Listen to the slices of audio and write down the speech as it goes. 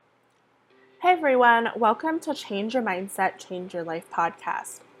Hey everyone, welcome to Change Your Mindset, Change Your Life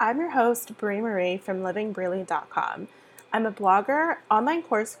podcast. I'm your host, Brie Marie from livingbreely.com. I'm a blogger, online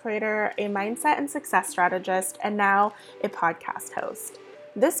course creator, a mindset and success strategist, and now a podcast host.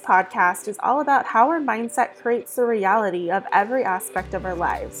 This podcast is all about how our mindset creates the reality of every aspect of our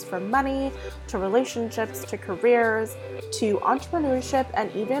lives, from money to relationships to careers to entrepreneurship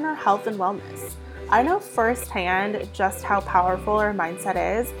and even our health and wellness. I know firsthand just how powerful our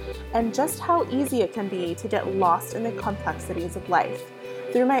mindset is and just how easy it can be to get lost in the complexities of life.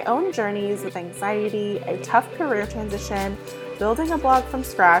 Through my own journeys with anxiety, a tough career transition, building a blog from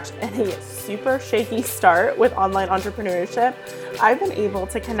scratch, and a super shaky start with online entrepreneurship, I've been able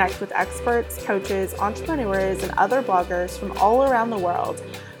to connect with experts, coaches, entrepreneurs, and other bloggers from all around the world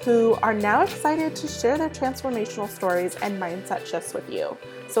who are now excited to share their transformational stories and mindset shifts with you.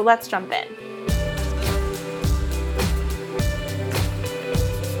 So let's jump in.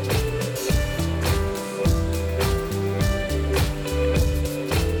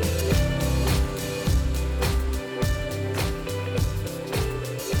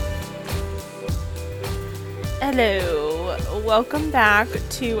 Hello, welcome back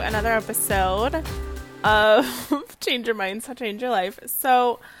to another episode of Change Your Mindset, Change Your Life.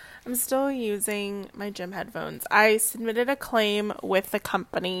 So I'm still using my gym headphones. I submitted a claim with the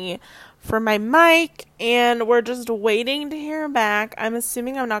company for my mic and we're just waiting to hear back. I'm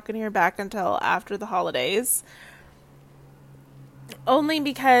assuming I'm not going to hear back until after the holidays. Only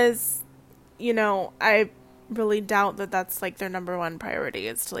because, I really doubt that that's like their number one priority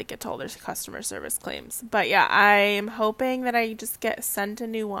is to like get to all their customer service claims. But yeah, I'm hoping that I just get sent a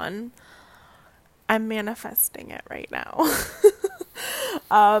new one. I'm manifesting it right now.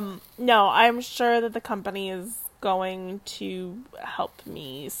 No, I'm sure that the company is going to help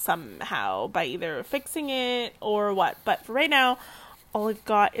me somehow by either fixing it or what. But for right now, all I've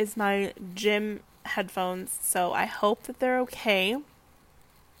got is my gym headphones. So I hope that they're okay.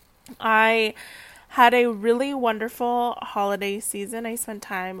 I had a really wonderful holiday season. I spent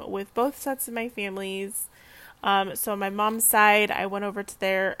time with both sets of my families. So on my mom's side, I went over to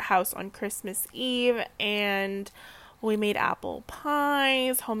their house on Christmas Eve and we made apple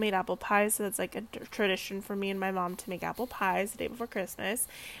pies, homemade apple pies. So that's like a tradition for me and my mom to make apple pies the day before Christmas.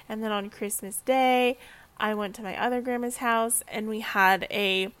 And then on Christmas Day, I went to my other grandma's house and we had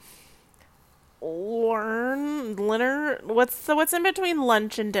a what's in between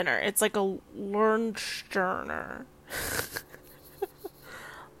lunch and dinner? It's like a Lernsterner.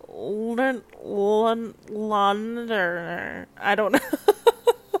 Londoner. I don't know.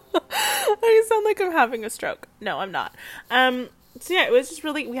 I sound like I'm having a stroke. No, I'm not. So yeah, it was just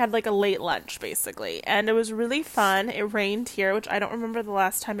really, we had like a late lunch basically, and it was really fun. It rained here, which I don't remember the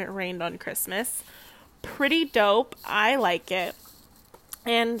last time it rained on Christmas. Pretty dope. I like it.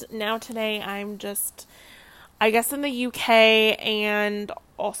 And now today I'm just, I guess in the UK and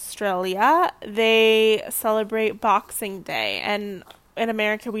Australia, they celebrate Boxing Day. And in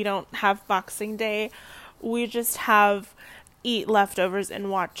America, we don't have Boxing Day. We just have eat leftovers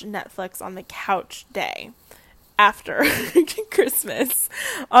and watch Netflix on the couch day after Christmas.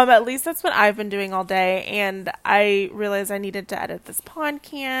 At least that's what I've been doing all day. And I realized I needed to edit this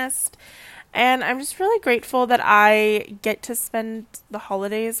podcast. And I'm just really grateful that I get to spend the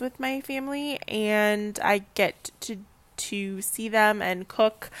holidays with my family and I get to see them and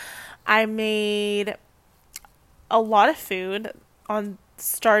cook. I made a lot of food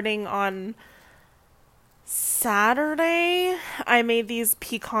starting on Saturday. I made these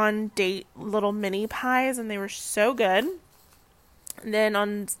pecan date little mini pies and they were so good. And then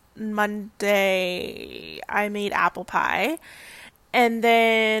on Monday, I made apple pie. And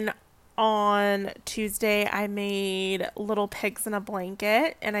then on Tuesday, I made little pigs in a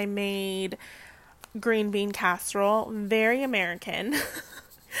blanket, and I made green bean casserole. Very American.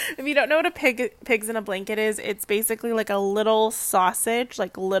 If you don't know what a pigs in a blanket is, it's basically like a little sausage, I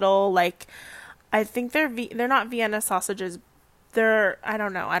think they're not Vienna sausages. I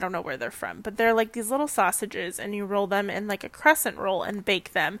don't know where they're from, but they're like these little sausages and you roll them in like a crescent roll and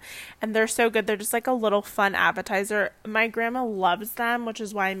bake them. And they're so good. They're just like a little fun appetizer. My grandma loves them, which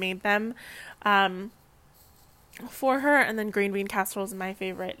is why I made them, for her. And then green bean casserole is my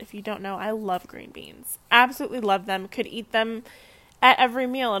favorite. If you don't know, I love green beans. Absolutely love them. Could eat them at every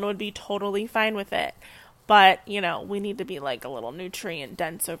meal and would be totally fine with it. But, we need to be like a little nutrient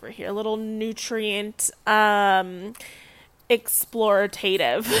dense over here. A little nutrient,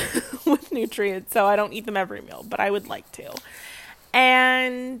 explorative with nutrients, so I don't eat them every meal, but I would like to.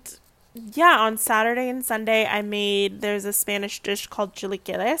 And yeah, on Saturday and Sunday there's a Spanish dish called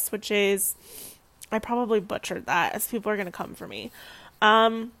chilaquiles, which is, I probably butchered that as people are going to come for me.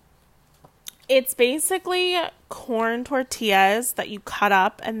 It's basically corn tortillas that you cut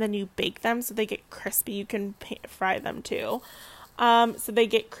up and then you bake them so they get crispy. You can fry them too. So they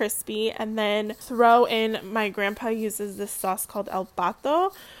get crispy, and then throw in, my grandpa uses this sauce called El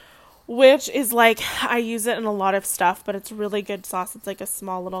Pato, which is like, I use it in a lot of stuff, but it's really good sauce. It's like a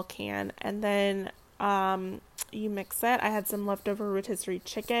small little can. And then you mix it. I had some leftover rotisserie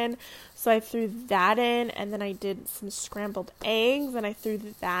chicken, so I threw that in, and then I did some scrambled eggs, and I threw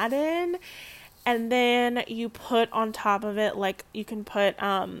that in. And then you put on top of it, like, you can put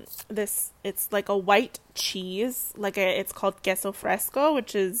this, it's like a white cheese, it's called queso fresco,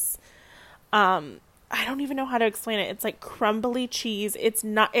 which is, I don't even know how to explain it. It's like crumbly cheese. It's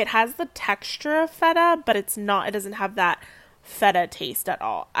not, it has the texture of feta, but it doesn't have that feta taste at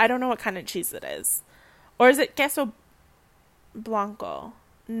all. I don't know what kind of cheese it is. Or is it queso blanco?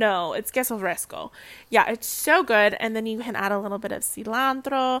 No, it's queso fresco. Yeah, it's so good. And then you can add a little bit of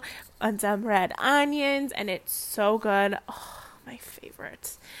cilantro and some red onions, and it's so good. Oh, my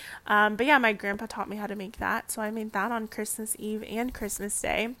favorite. But yeah, my grandpa taught me how to make that, so I made that on Christmas Eve and Christmas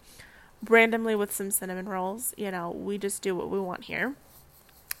Day, randomly with some cinnamon rolls. You know, we just do what we want here.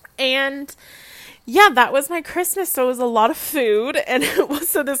 And yeah, that was my Christmas. So it was a lot of food. And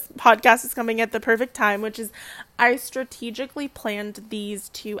so this podcast is coming at the perfect time, which is, I strategically planned these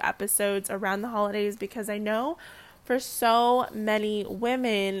 2 episodes around the holidays because I know for so many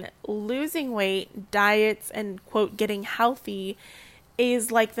women, losing weight, diets, and quote, getting healthy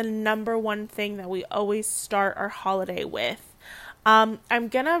is like the number one thing that we always start our holiday with. I'm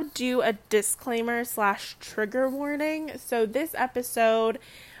gonna do a disclaimer / trigger warning. So this episode,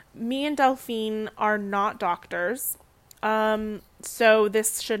 me and Delphine are not doctors. So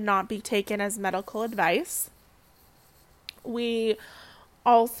this should not be taken as medical advice. We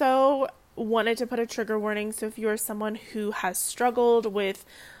also wanted to put a trigger warning. So if you are someone who has struggled with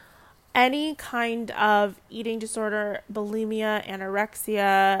any kind of eating disorder, bulimia,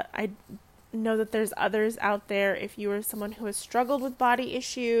 anorexia, I know that there's others out there. If you are someone who has struggled with body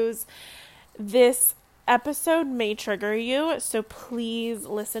issues, this episode may trigger you, so please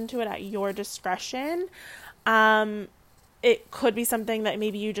listen to it at your discretion. It could be something that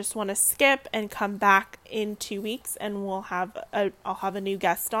maybe you just want to skip and come back in 2 weeks, and I'll have a new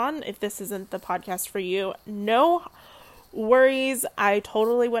guest on. If this isn't the podcast for you, no worries. I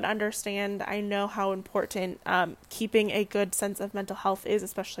totally would understand. I know how important keeping a good sense of mental health is,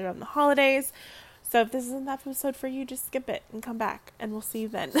 especially around the holidays. So if this isn't the episode for you, just skip it and come back, and we'll see you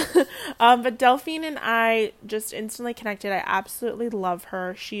then. But Delphine and I just instantly connected. I absolutely love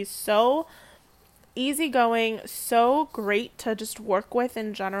her. She's so easygoing, so great to just work with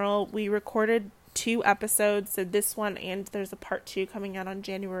in general. We recorded 2 episodes, so this one, and there's a part 2 coming out on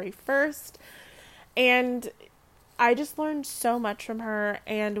January 1st. And I just learned so much from her,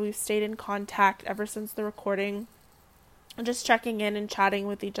 and we've stayed in contact ever since the recording, just checking in and chatting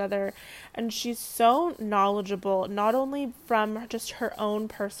with each other. And she's so knowledgeable, not only from just her own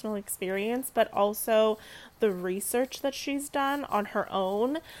personal experience, but also the research that she's done on her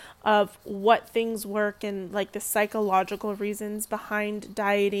own of what things work, and like the psychological reasons behind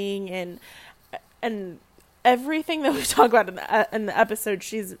dieting, and everything that we talk about in the episode.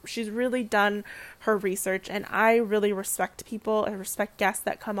 She's really done her research, and I really respect people. I respect guests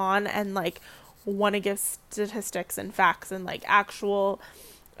that come on and like want to give statistics and facts and like actual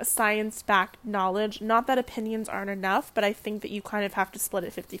science-backed knowledge. Not that opinions aren't enough, but I think that you kind of have to split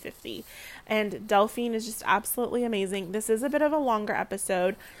it 50-50. And Delphine is just absolutely amazing. This is a bit of a longer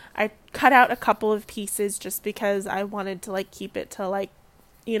episode. I cut out a couple of pieces just because I wanted to like keep it to like,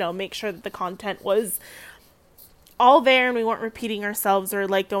 you know, make sure that the content was all there and we weren't repeating ourselves or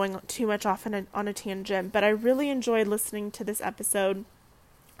like going too much off on a tangent. But I really enjoyed listening to this episode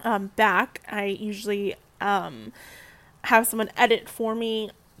back. I usually have someone edit for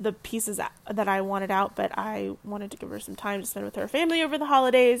me the pieces that I wanted out, but I wanted to give her some time to spend with her family over the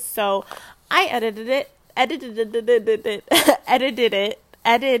holidays, so I edited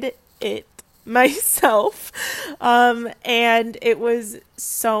it myself, and it was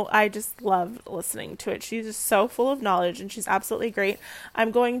so, I just loved listening to it. She's just so full of knowledge, and she's absolutely great. I'm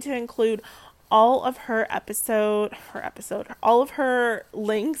going to include all of her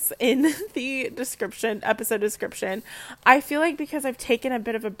links in the episode description. I feel like because I've taken a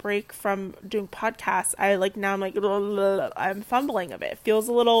bit of a break from doing podcasts, I'm fumbling a bit. It feels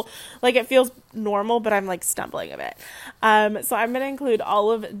a little, like it feels normal, but I'm like stumbling a bit. So I'm going to include all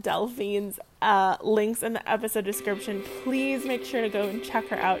of Delphine's links in the episode description. Please make sure to go and check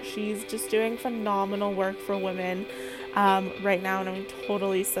her out. She's just doing phenomenal work for women right now, and I'm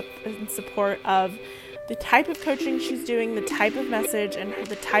totally in support of the type of coaching she's doing, the type of message, and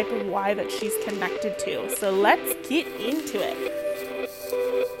the type of why that she's connected to. So let's get into it.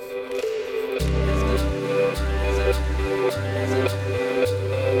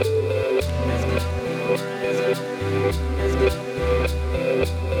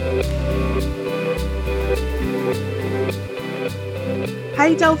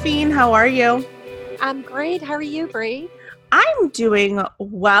 Hi, Delphine. How are you? I'm great. How are you, Bree? I'm doing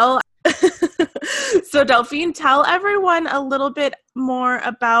well. So, Delphine, tell everyone a little bit more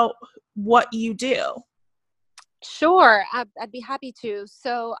about what you do. Sure, I'd be happy to.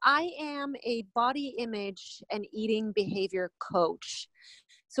 So, I am a body image and eating behavior coach.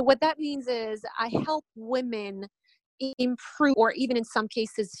 So, what that means is I help women improve, or even in some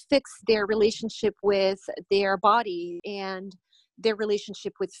cases, fix their relationship with their body and their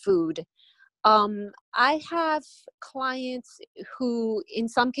relationship with food. I have clients who, in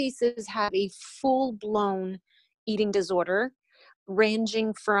some cases, have a full blown eating disorder,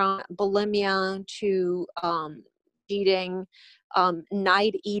 ranging from bulimia to eating,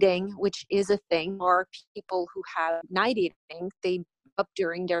 night eating, which is a thing, or people who have night eating, they up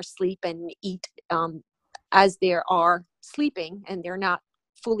during their sleep and eat as they are sleeping, and they're not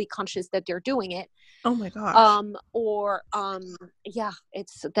fully conscious that they're doing it. Oh my gosh. Or yeah,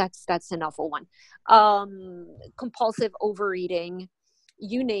 that's an awful one. Compulsive overeating,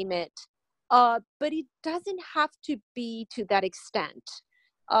 you name it. But it doesn't have to be to that extent.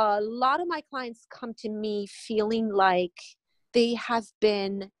 A lot of my clients come to me feeling like they have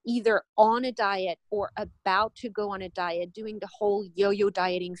been either on a diet or about to go on a diet, doing the whole yo-yo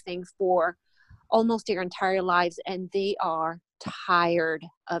dieting thing for almost their entire lives, and they are tired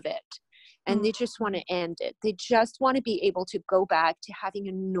of it. And they just want to end it. They just want to be able to go back to having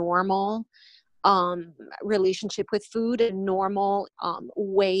a normal relationship with food, a normal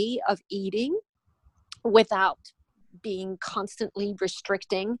way of eating without being constantly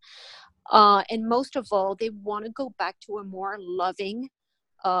restricting. And most of all, they want to go back to a more loving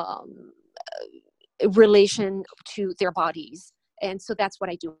um, relation to their bodies. And so that's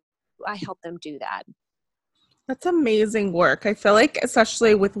what I do. I help them do that. That's amazing work. I feel like,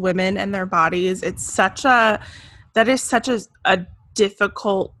 especially with women and their bodies, that is such a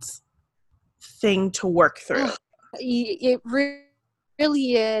difficult thing to work through. It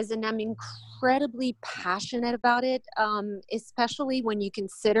really is. And I'm incredibly passionate about it, especially when you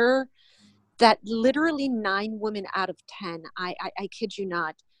consider that literally 9 women out of 10, I kid you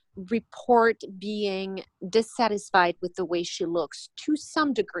not, report being dissatisfied with the way she looks to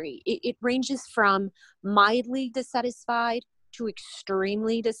some degree. It ranges from mildly dissatisfied to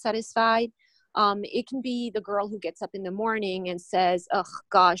extremely dissatisfied. It can be the girl who gets up in the morning and says, "Oh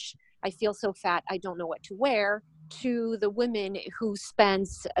gosh, I feel so fat, I don't know what to wear," to the women who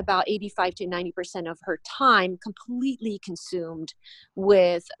spends about 85 to 90% of her time completely consumed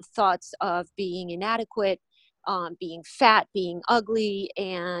with thoughts of being inadequate, being fat, being ugly,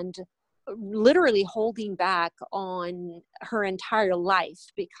 and literally holding back on her entire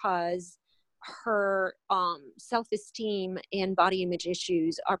life because her self-esteem and body image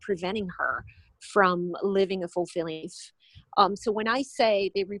issues are preventing her from living a fulfilling life. So when I say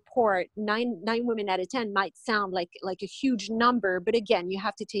they report nine women out of 10 might sound like a huge number, but again, you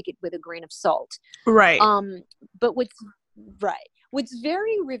have to take it with a grain of salt. Right. But what's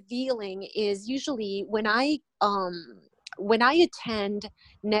very revealing is usually when I attend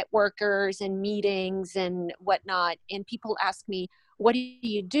networkers and meetings and whatnot, and people ask me, "What do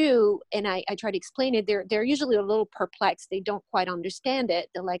you do?" And I try to explain it. They're usually a little perplexed. They don't quite understand it.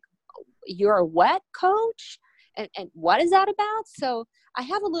 They're like, "You're a what coach? And what is that about?" So I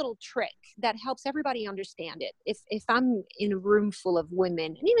have a little trick that helps everybody understand it. If I'm in a room full of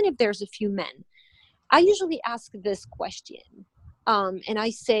women, and even if there's a few men, I usually ask this question. And I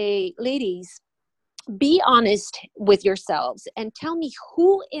say, "Ladies, be honest with yourselves and tell me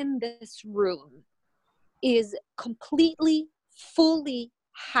who in this room is completely, fully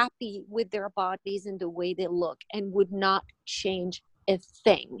happy with their bodies and the way they look and would not change a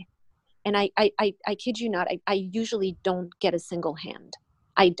thing." And I kid you not, I usually don't get a single hand.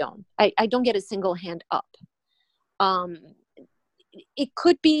 I don't get a single hand up. Um, it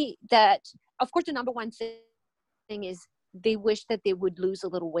could be that, of course, the number one thing is they wish that they would lose a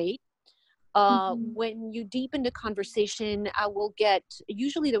little weight. When you deepen the conversation, I will get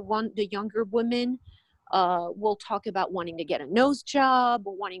usually the younger women will talk about wanting to get a nose job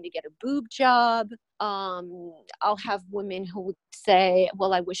or wanting to get a boob job. I'll have women who would say,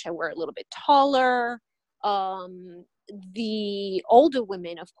 "Well, I wish I were a little bit taller." The older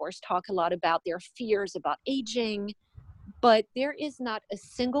women, of course, talk a lot about their fears about aging. But there is not a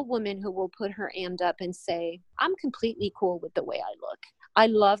single woman who will put her hand up and say, I'm completely cool with the way I look. I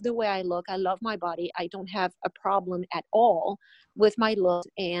love the way I look. I love my body. I don't have a problem at all with my look.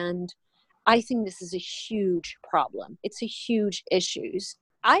 And I think this is a huge problem. It's a huge issue.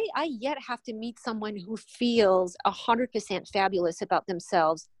 I yet have to meet someone who feels 100% fabulous about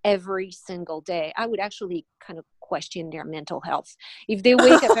themselves every single day. I would actually kind of question their mental health. If they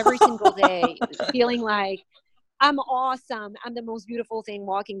wake up every single day feeling like, I'm awesome, I'm the most beautiful thing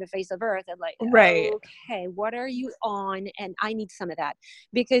walking the face of earth, I'm like, Right. okay, what are you on? And I need some of that.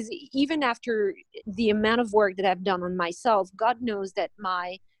 Because even after the amount of work that I've done on myself, God knows that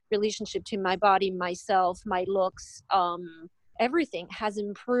my relationship to my body, myself, my looks, everything has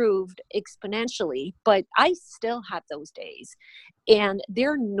improved exponentially, but I still have those days, and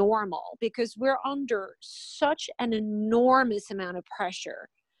they're normal because we're under such an enormous amount of pressure.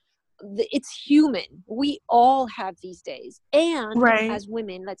 It's human. We all have these days. And Right. as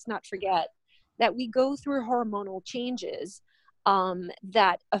women, let's not forget that we go through hormonal changes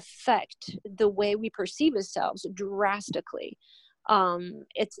that affect the way we perceive ourselves drastically.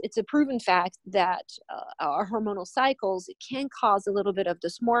 It's a proven fact that our hormonal cycles can cause a little bit of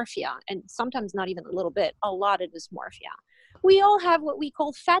dysmorphia, and sometimes not even a little bit, a lot of dysmorphia. We all have what we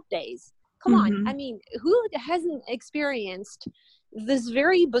call fat days. Come on. Hmm. I mean, who hasn't experienced this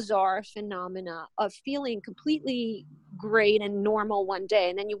very bizarre phenomena of feeling completely great and normal one day,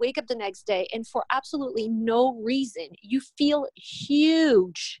 and then you wake up the next day and for absolutely no reason you feel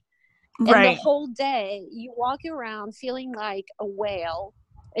huge, and the Right. whole day you walk around feeling like a whale,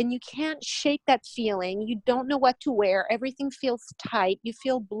 and you can't shake that feeling. You don't know what to wear, everything feels tight, you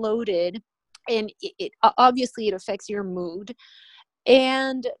feel bloated, and it obviously it affects your mood.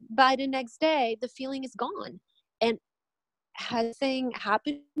 And by the next day the feeling is gone. And has thing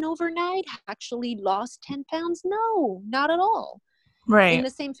happened overnight? Actually lost 10 pounds? No, not at all. In Right. the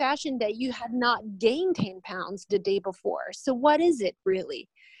same fashion that you had not gained 10 pounds the day before. So what is it really?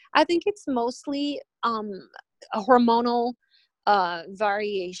 I think it's mostly hormonal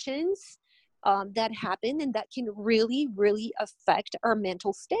variations that happen, and that can really, really affect our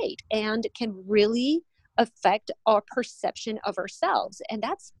mental state and can really affect our perception of ourselves. And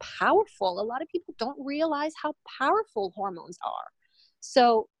that's powerful. A lot of people don't realize how powerful hormones are.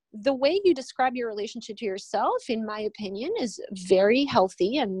 So the way you describe your relationship to yourself, in my opinion, is very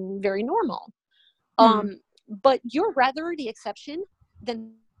healthy and very normal. Hmm. But you're rather the exception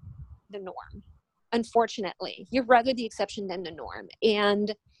than the norm. Unfortunately, you're rather the exception than the norm.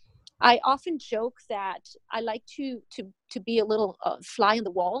 And I often joke that I like to be a little fly on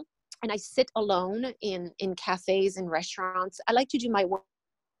the wall, and I sit alone in cafes and restaurants. I like to do my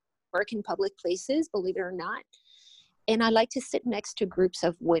work in public places, believe it or not. And I like to sit next to groups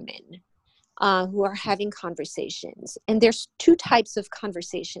of women who are having conversations. And there's two types of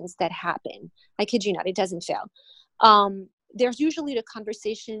conversations that happen. I kid you not, it doesn't fail. There's usually the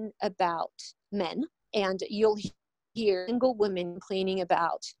conversation about men, and you'll hear single women complaining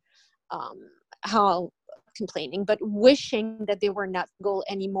about um, how complaining, but wishing that they were not single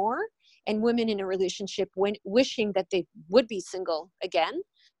anymore, and women in a relationship wishing that they would be single again.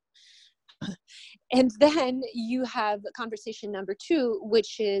 And then you have conversation number two,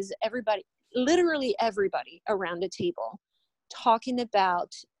 which is everybody, literally everybody around the table talking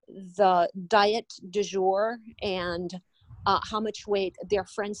about the diet du jour and how much weight their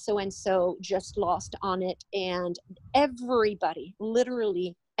friend so and so just lost on it. And everybody,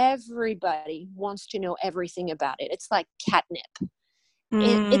 literally everybody, wants to know everything about it. It's like catnip.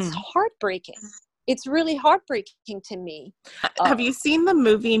 It's Mm. heartbreaking. It's really heartbreaking to me. Have Uh, you seen the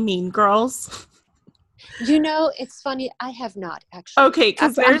movie Mean Girls? It's funny. I have not actually. Okay, I'm,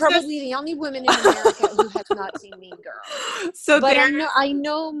 because I'm there's this. probably the only woman in America who has not seen Mean Girls, So but there. I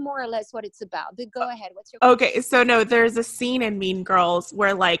know more or less what it's about. But go ahead. What's your question? Okay, so no, there's a scene in Mean Girls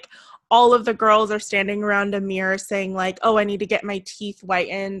where like all of the girls are standing around a mirror saying like, "Oh, I need to get my teeth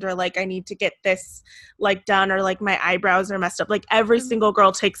whitened," or like, "I need to get this like done," or like, "My eyebrows are messed up." Like every Mhm. single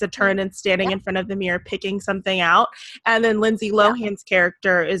girl takes a turn and standing Yeah, in front of the mirror picking something out, and then Lindsay yeah. Lohan's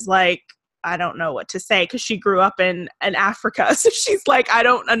character is like, I don't know what to say because she grew up in Africa, so she's like, I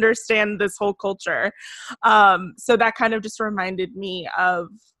don't understand this whole culture. So that kind of just reminded me of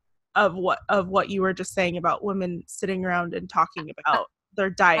what you were just saying about women sitting around and talking I, about their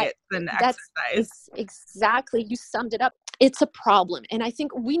I diets and exercise. exactly, you summed it up. It's a problem, and I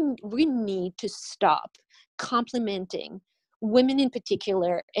think we need to stop complimenting women in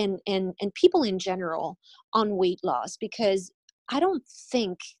particular, and people in general, on weight loss, because I don't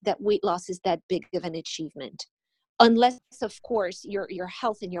think that weight loss is that big of an achievement. unless of course your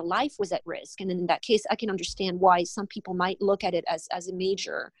health and your life was at risk, and in that case I can understand why some people might look at it as a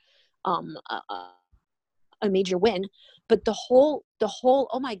major um a major win. But the whole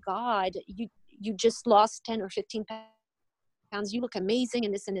oh my god, you just lost 10 or 15 pounds, you look amazing,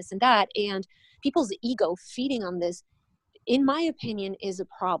 and this and that, and people's ego feeding on this, in my opinion, is a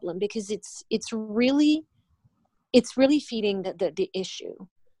problem, because it's really feeding the issue.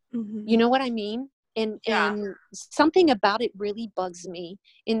 You Mm-hmm. know what I mean? Yeah. And something about it really bugs me,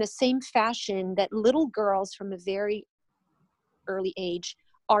 in the same fashion that little girls from a very early age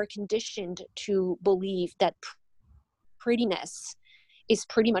are conditioned to believe that prettiness is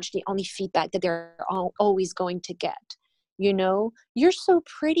pretty much the only feedback that they're always going to get. You know, you're so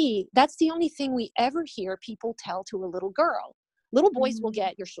pretty. That's the only thing we ever hear people tell to a little girl. Little boys will Mm-hmm.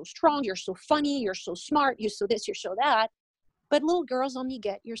 get, you're so strong, you're so funny, you're so smart, you're so this, you're so that. But little girls only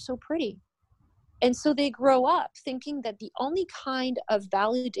get, you're so pretty. And so they grow up thinking that the only kind of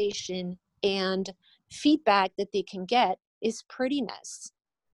validation and feedback that they can get is prettiness.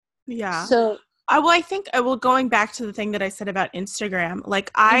 Yeah. So, I think, going back to the thing that I said about Instagram, like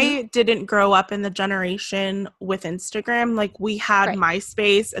mhm, I didn't grow up in the generation with Instagram. Like we had right,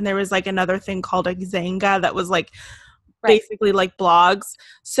 MySpace and there was like another thing called like Xanga that was like right, basically like blogs.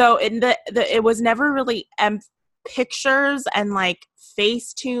 So it was never really pictures and like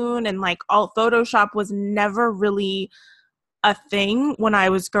Facetune and like all Photoshop was never really a thing when I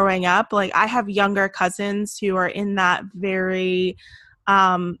was growing up. Like I have younger cousins who are in that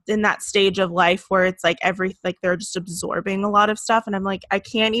stage of life where it's like like they're just absorbing a lot of stuff, and I'm like, I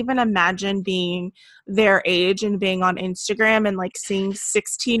can't even imagine being their age and being on Instagram and like seeing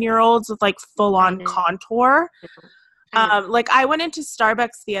 16-year-olds with like full I on know, contour. I know. Like I went into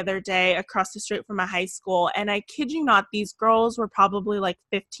Starbucks the other day across the street from my high school, and I kid you not, these girls were probably like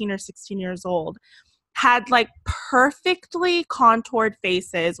 15 or 16 years old, had like perfectly contoured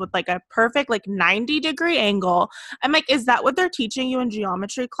faces with like a perfect like 90-degree angle. I'm like, is that what they're teaching you in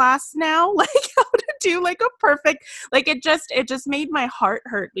geometry class now? Like how to do like a perfect, like it just made my heart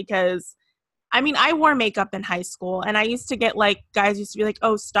hurt because I mean, I wore makeup in high school and I used to get like guys used to be like,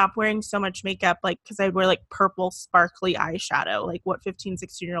 "Oh, stop wearing so much makeup," like cuz I'd wear like purple sparkly eyeshadow. Like what 15,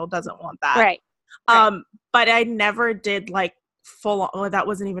 16-year-old doesn't want that? Right, right. Um, but I never did like full on, well, that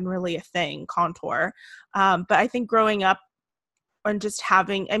wasn't even really a thing, contour. But I think growing up and just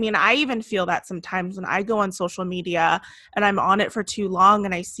having, I mean, I even feel that sometimes when I go on social media and I'm on it for too long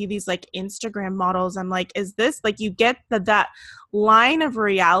and I see these like Instagram models, I'm like, is this like, you get that line of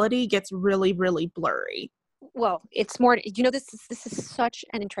reality gets really, really blurry. Well, it's more, this is such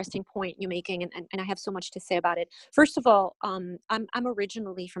an interesting point you're making, and I have so much to say about it. First of all, I'm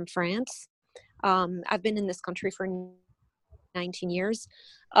originally from France. I've been in this country for 19 years.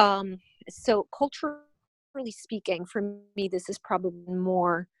 Um, so culturally speaking, for me, this is probably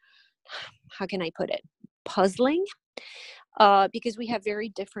more, how can I put it, puzzling, because we have very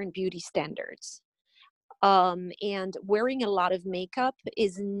different beauty standards. And wearing a lot of makeup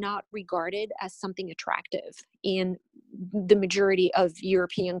is not regarded as something attractive in the majority of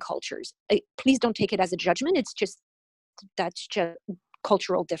European cultures. Please don't take it as a judgment. It's just, that's just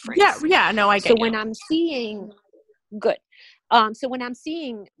cultural Yeah, difference. yeah, no, I So get you. when I'm seeing, good. So when I'm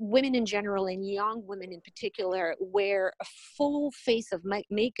seeing women in general and young women in particular wear a full face of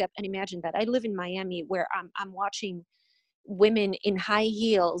makeup, and imagine that I live in Miami, where I'm watching women in high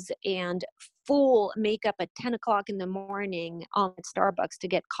heels and full makeup at 10 o'clock in the morning at Starbucks to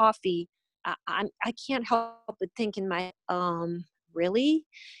get coffee. I can't help but think in my, really?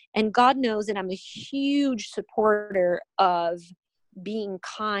 And God knows that I'm a huge supporter of being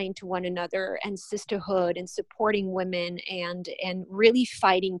kind to one another and sisterhood and supporting women and really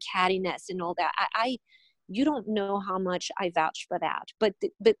fighting cattiness and all that. You don't know how much I vouch for that, but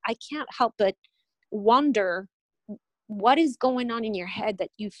I can't help but wonder what is going on in your head that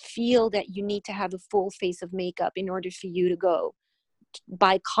you feel that you need to have a full face of makeup in order for you to go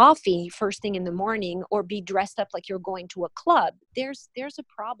buy coffee first thing in the morning or be dressed up like you're going to a club. There's a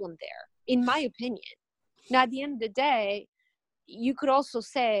problem there, in my opinion. Now, at the end of the day, you could also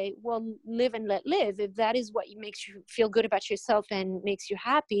say, well, live and let live. If that is what makes you feel good about yourself and makes you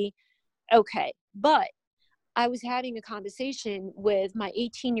happy, okay. But I was having a conversation with my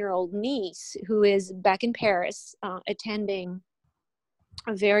 18-year-old niece who is back in Paris, attending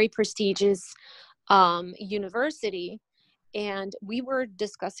a very prestigious university. And we were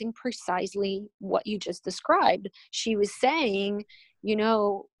discussing precisely what you just described. She was saying,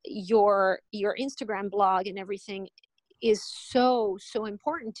 your Instagram blog and everything is so, so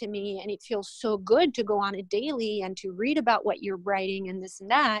important to me. And it feels so good to go on it daily and to read about what you're writing and this and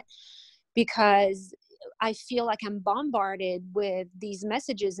that, because I feel like I'm bombarded with these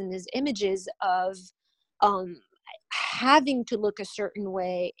messages and these images of um, having to look a certain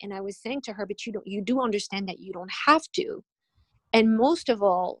way. And I was saying to her, but you do understand that you don't have to. And most of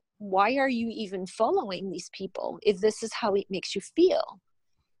all, why are you even following these people if this is how it makes you feel?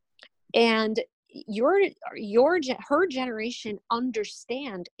 And her generation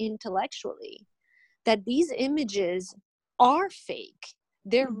understand intellectually that these images are fake.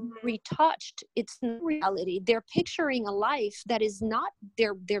 They're retouched. It's not reality. They're picturing a life that is not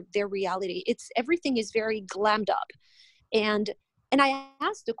their reality. It's everything is very glammed up. And I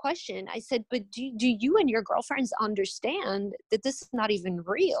asked the question, I said, but do you and your girlfriends understand that this is not even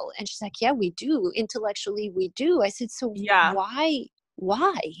real? And she's like, yeah, we do. Intellectually, we do. I said, so Yeah. why?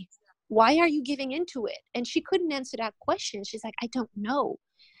 Why are you giving into it? And she couldn't answer that question. She's like, I don't know.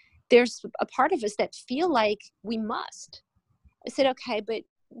 There's a part of us that feel like we must. I said, okay, but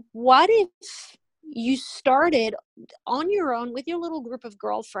what if you started on your own with your little group of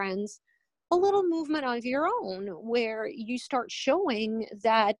girlfriends, a little movement of your own where you start showing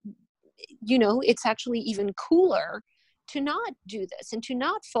that, it's actually even cooler to not do this and to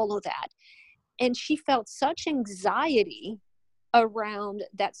not follow that. And she felt such anxiety around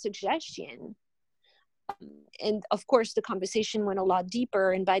that suggestion. And of course, the conversation went a lot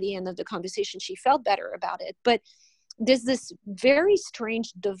deeper. And by the end of the conversation, she felt better about it. But there's this very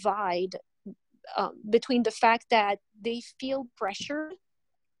strange divide between the fact that they feel pressure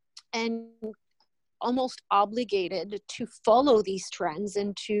and almost obligated to follow these trends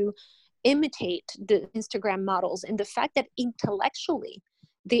and to imitate the Instagram models, and the fact that intellectually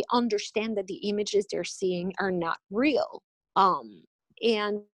they understand that the images they're seeing are not real.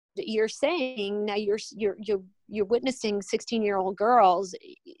 And you're saying now you're witnessing 16-year-old girls,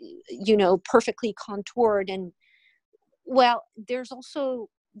 perfectly contoured. And well, there's also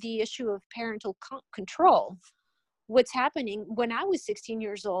the issue of parental control. What's happening when I was 16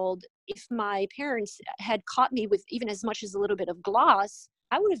 years old, if my parents had caught me with even as much as a little bit of gloss,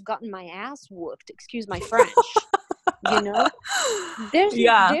 I would have gotten my ass whooped, excuse my French. Yeah.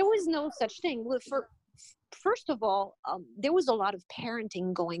 There was no such thing. First of all, there was a lot of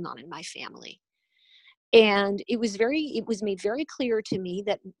parenting going on in my family. And it was made very clear to me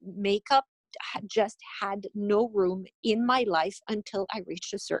that makeup just had no room in my life until I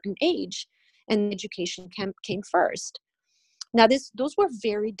reached a certain age, and education came first. Now, those were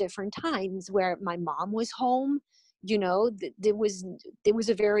very different times where my mom was home. There was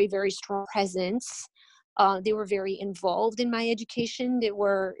a very, very strong presence. They were very involved in my education. They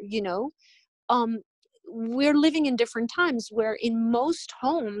were, we're living in different times where in most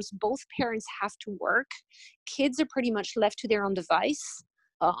homes, both parents have to work. Kids are pretty much left to their own device.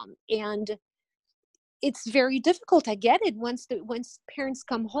 And it's very difficult. I get it. Once parents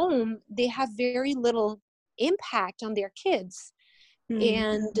come home, they have very little impact on their kids. Mm-hmm.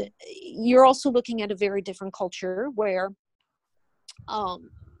 And you're also looking at a very different culture where,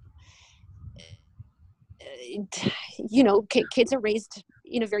 kids are raised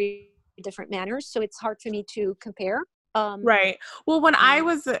in a very different manner. So it's hard for me to compare. Right. Well, when I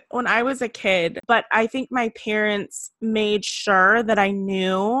was a kid, but I think my parents made sure that I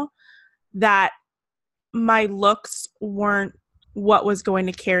knew that my looks weren't what was going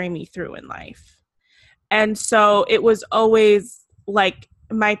to carry me through in life. And so it was always like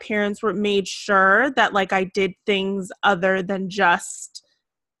my parents were made sure that like I did things other than just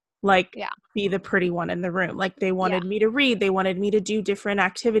like be the pretty one in the room. Like they wanted me to read, they wanted me to do different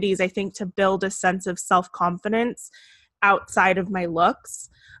activities, I think, to build a sense of self-confidence outside of my looks,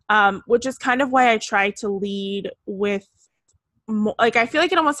 which is kind of why I try to lead with like I feel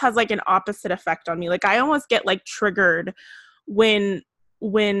like it almost has like an opposite effect on me. Like I almost get like triggered when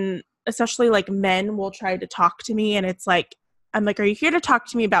especially like men will try to talk to me, and it's like I'm like, are you here to talk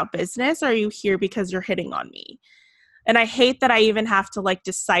to me about business, or are you here because you're hitting on me? And I hate that I even have to like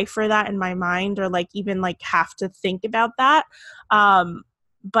decipher that in my mind, or like even like have to think about that.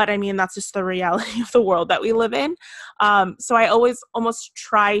 But I mean, that's just the reality of the world that we live in. So I always almost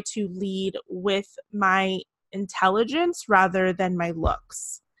try to lead with my intelligence rather than my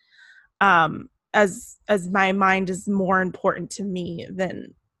looks, as my mind is more important to me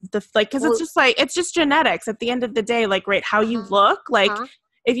than because it's just genetics at the end of the day. Like, right, how you look, like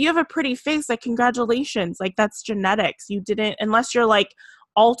if you have a pretty face, like congratulations, like that's genetics. You didn't, unless you're like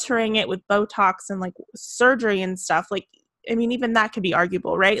altering it with Botox and like surgery and stuff, like I mean, even that could be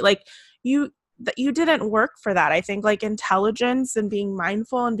arguable, right? Like that you didn't work for that. I think like intelligence and being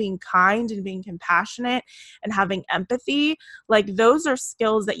mindful and being kind and being compassionate and having empathy, like those are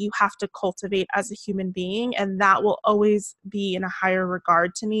skills that you have to cultivate as a human being, and that will always be in a higher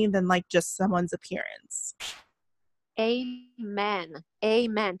regard to me than like just someone's appearance. Amen.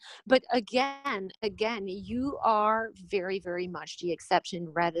 Amen. But again, you are very, very much the exception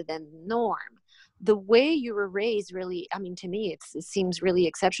rather than the norm. The way you were raised really, I mean, to me, it seems really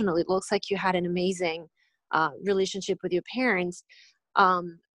exceptional. It looks like you had an amazing relationship with your parents.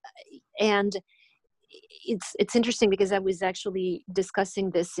 Um, and it's interesting because I was actually discussing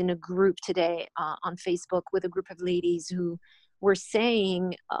this in a group today on Facebook with a group of ladies who were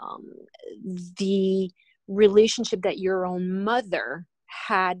saying the relationship that your own mother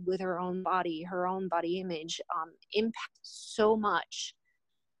had with her own body image, impacts so much.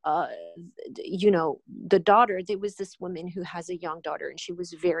 Uh, the daughter, there was this woman who has a young daughter, and she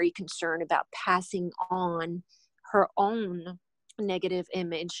was very concerned about passing on her own negative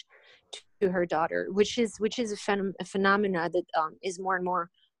image to her daughter, which is a phenomena that is more and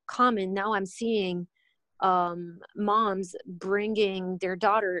more common. Now I'm seeing moms bringing their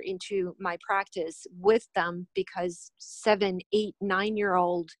daughter into my practice with them because 7, 8,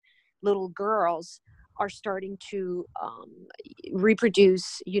 9-year-old little girls are starting to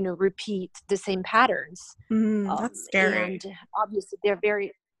reproduce, repeat the same patterns. That's scary. And obviously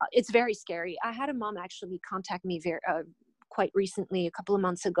it's very scary. I had a mom actually contact me quite recently, a couple of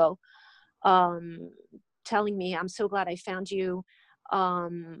months ago, telling me, "I'm so glad I found you.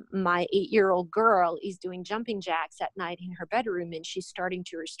 My 8-year-old girl is doing jumping jacks at night in her bedroom, and she's starting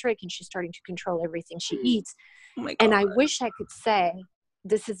to restrict and she's starting to control everything she eats." Oh my And God. I wish I could say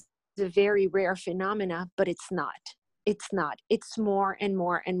this is a very rare phenomena, but it's not. It's not. It's more and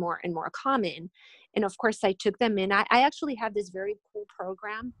more and more and more common. And of course, I took them in. I actually have this very cool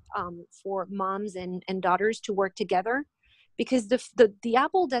program for moms and daughters to work together, because the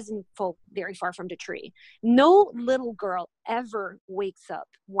apple doesn't fall very far from the tree. No little girl ever wakes up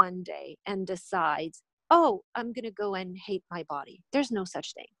one day and decides, "Oh, I'm going to go and hate my body." There's no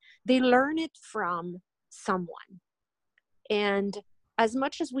such thing. They learn it from someone. And as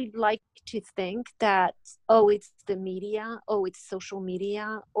much as we'd like to think that, oh, it's the media, oh, it's social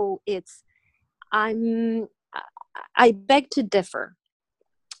media, oh, I'm, I beg to differ.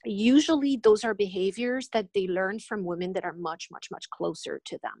 Usually those are behaviors that they learn from women that are much, much, much closer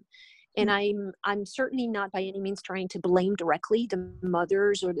to them. And I'm certainly not by any means trying to blame directly the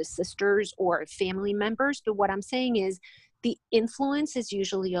mothers or the sisters or family members. But what I'm saying is the influence is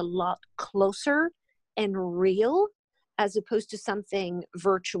usually a lot closer and real, as opposed to something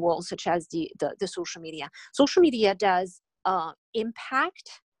virtual, such as the social media. Social media does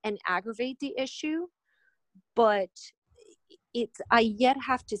impact and aggravate the issue, but I yet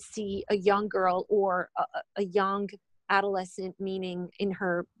have to see a young girl or a young adolescent, meaning in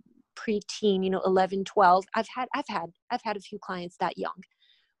her preteen, 11, 12. I've had a few clients that young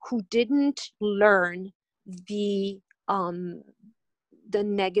who didn't learn the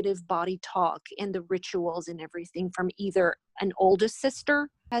negative body talk and the rituals and everything from either an older sister,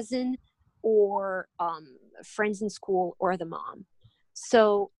 cousin, or friends in school, or the mom.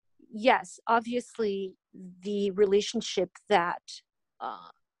 So yes, obviously the relationship that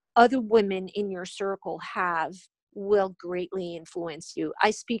other women in your circle have will greatly influence you.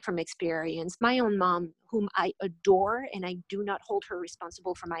 I speak from experience. My own mom, whom I adore, and I do not hold her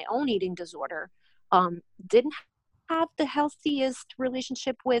responsible for my own eating disorder, didn't have the healthiest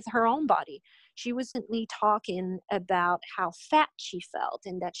relationship with her own body. She was constantly talking about how fat she felt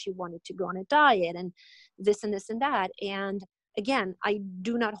and that she wanted to go on a diet and this and this and that. And again, I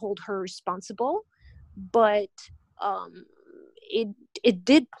do not hold her responsible, but um, it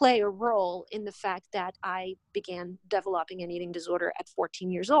did play a role in the fact that I began developing an eating disorder at 14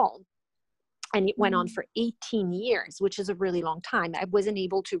 years old. And it went on for 18 years, which is a really long time. I wasn't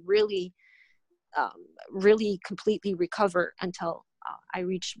able to really completely recover until I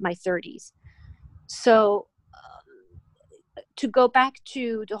reached my 30s. So to go back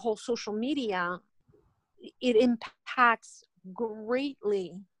to the whole social media, it impacts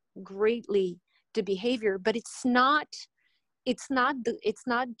greatly the behavior, but it's not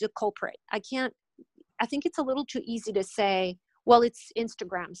the culprit. I think it's a little too easy to say, well, it's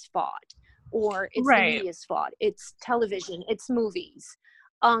Instagram's fault, or it's the Right. media's fault, it's television, it's movies.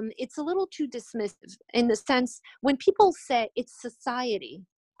 It's a little too dismissive, in the sense when people say it's society,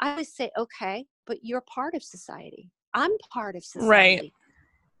 I always say, okay, but you're part of society. I'm part of Right. society.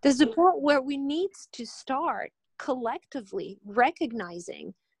 There's a point where we need to start collectively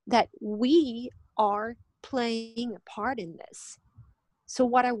recognizing that we are playing a part in this. So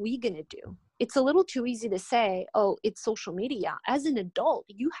what are we going to do? it's a little too easy to say, oh, it's social media. As an adult,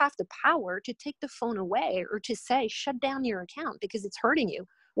 you have the power to take the phone away or to say, shut down your account because it's hurting you.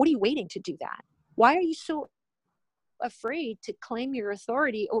 What are you waiting to do that? Why are you so afraid to claim your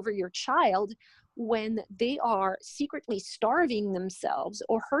authority over your child when they are secretly starving themselves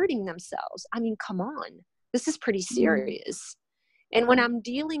or hurting themselves? I mean, come on, this is pretty serious. And when I'm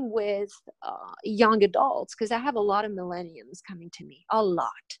dealing with young adults, because I have a lot of millennials coming to me, a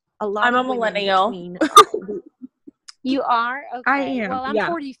lot I'm a of women millennial. between. You are? I Okay. am. Well, I'm Yeah.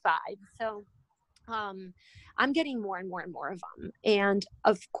 45. So I'm getting more and more and more of them. And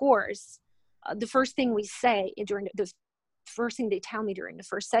of course, the first thing we say during the first thing they tell me during the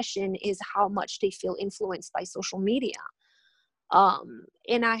first session is how much they feel influenced by social media.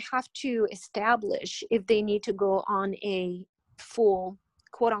 And I have to establish if they need to go on a full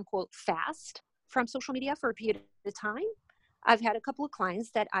quote unquote fast from social media for a period of time. I've had a couple of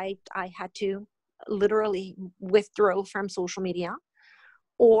clients that I had to literally withdraw from social media,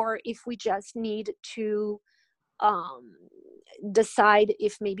 or if we just need to decide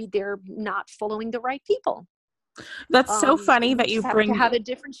if maybe they're not following the right people. That's so funny We that just have to have a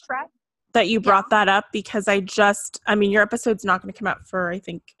different strategy. that you brought that up, because I mean, your episode's not going to come out for, I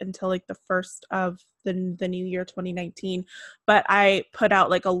think, until like the first of the new year, 2019. But I put out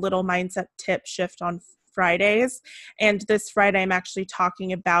like a little mindset tip shift on Fridays. And this Friday, I'm actually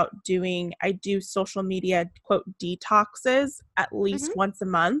talking about I do social media quote detoxes at least once a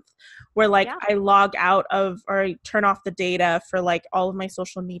month, where like I log out of, or I turn off the data for like all of my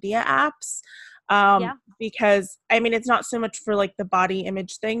social media apps. Because I mean, it's not so much for like the body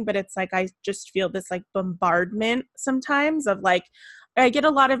image thing, but it's like, I just feel this like bombardment sometimes of like, I get a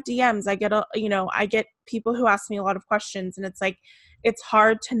lot of DMs. I get people who ask me a lot of questions, and it's like, it's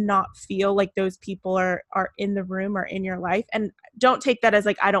hard to not feel like those people are in the room or in your life. And don't take that as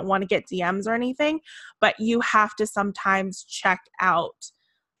like, I don't want to get DMs or anything, but you have to sometimes check out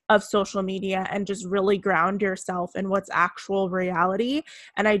of social media and just really ground yourself in what's actual reality.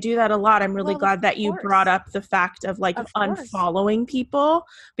 And I do that a lot. I'm really glad that you brought up the fact of like unfollowing people,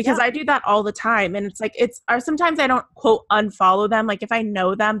 because I do that all the time. And it's like, or sometimes I don't quote unfollow them. Like if I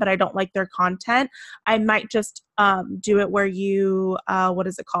know them, but I don't like their content, I might just do it where you, what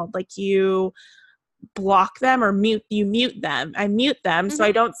is it called? Like you block them or mute them. I mute them. So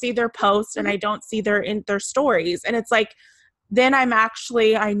I don't see their posts and I don't see their stories. And it's like, then I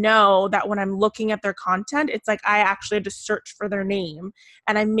know that when I'm looking at their content, it's like I actually had to search for their name,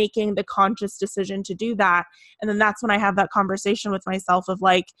 and I'm making the conscious decision to do that. And then that's when I have that conversation with myself of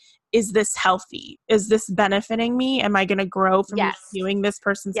like, is this healthy? Is this benefiting me? Am I going to grow from viewing this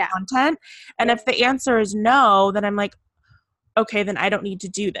person's content? And if the answer is no, then I'm like, okay, then I don't need to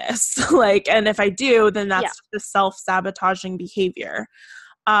do this. Like, and if I do, then that's the self-sabotaging behavior.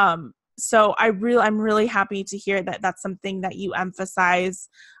 So I'm really happy to hear that that's something that you emphasize,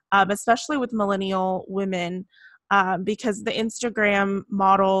 especially with millennial women, because the Instagram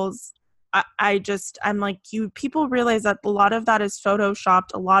models, I'm like, people realize that a lot of that is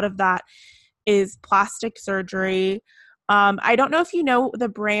photoshopped. A lot of that is plastic surgery. I don't know if you know the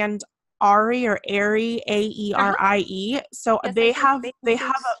brand Ari or Aerie, Aerie. So Yes, they have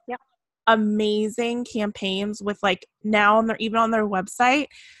amazing campaigns with like now even on their website,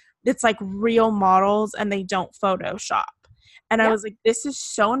 it's like real models and they don't Photoshop. And I was like, this is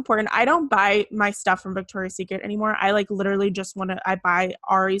so important. I don't buy my stuff from Victoria's Secret anymore. I like literally just I buy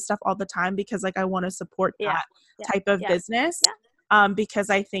Ari stuff all the time because like I want to support that type of business. Because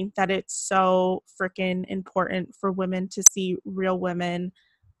I think that it's so freaking important for women to see real women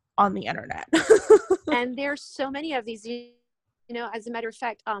on the internet. And there's so many of these, as a matter of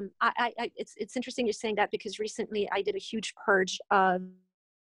fact, it's interesting you're saying that, because recently I did a huge purge of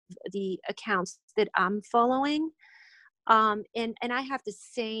the accounts that I'm following. And I have the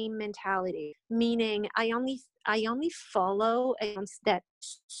same mentality, meaning I only follow accounts that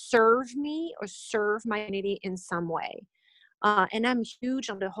serve me or serve my community in some way. And I'm huge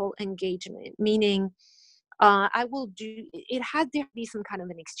on the whole engagement, meaning I will do, it has to be some kind of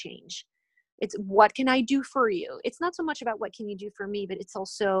an exchange. It's what can I do for you? It's not so much about what can you do for me, but it's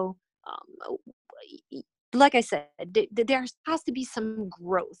also, like I said, there has to be some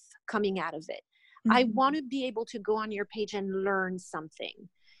growth coming out of it. I want to be able to go on your page and learn something,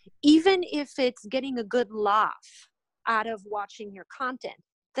 even if it's getting a good laugh out of watching your content.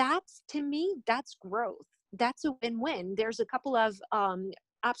 That's, to me, that's growth. That's a win-win. There's a couple of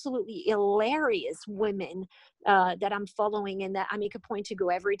absolutely hilarious women that I'm following and that I make a point to go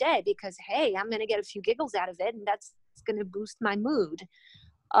every day because, hey, I'm going to get a few giggles out of it, and that's going to boost my mood.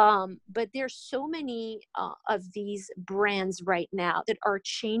 But there's so many of these brands right now that are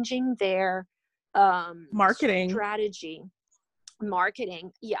changing their Marketing. strategy,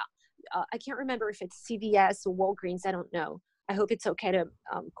 marketing. Yeah. I can't remember if it's CVS or Walgreens. I don't know. I hope it's okay to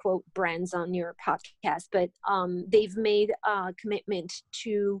quote brands on your podcast, but they've made a commitment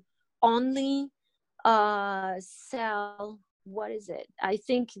to only sell, what is it? I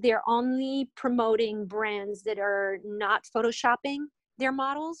think they're only promoting brands that are not photoshopping their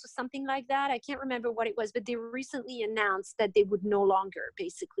models, something like that. I can't remember what it was, but they recently announced that they would no longer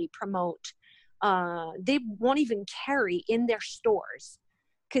basically promote, they won't even carry in their stores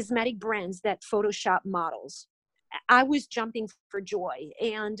cosmetic brands that Photoshop models. I was jumping for joy.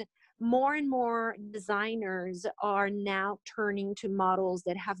 And more designers are now turning to models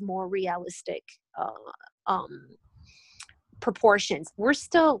that have more realistic um, proportions. We're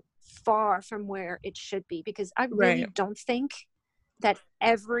still far from where it should be, because I really Right. don't think that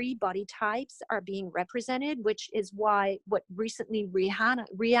every body types are being represented, which is why what recently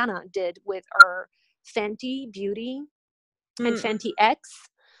Rihanna did with her Fenty Beauty and Mm-mm. Fenty X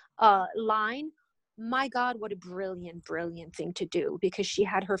line. My God, what a brilliant, brilliant thing to do, because she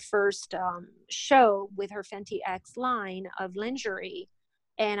had her first show with her Fenty X line of lingerie.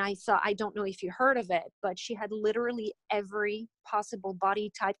 And I don't know if you heard of it, but she had literally every possible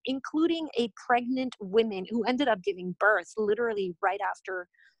body type, including a pregnant woman who ended up giving birth literally right after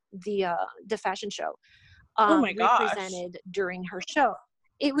the fashion show, Oh my gosh. represented during her show.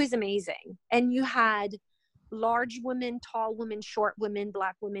 It was amazing. And you had large women, tall women, short women,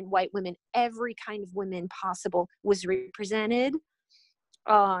 black women, white women, every kind of women possible was represented.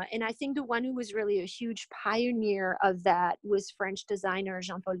 And I think the one who was really a huge pioneer of that was French designer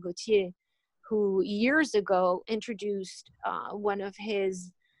Jean-Paul Gaultier, who years ago introduced one of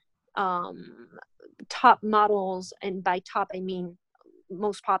his um, top models, and by top I mean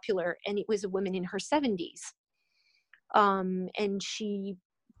most popular, and it was a woman in her 70s. And she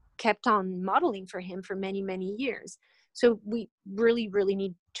kept on modeling for him for many, many years. So we really, really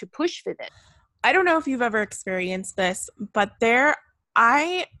need to push for this. I don't know if you've ever experienced this, but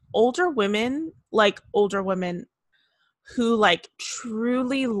I, older women who like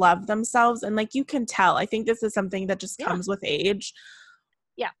truly love themselves, and like you can tell, I think this is something that just Yeah. comes with age.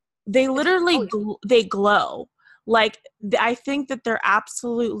 Yeah. They Oh, literally, yeah. they glow. Like, I think that they're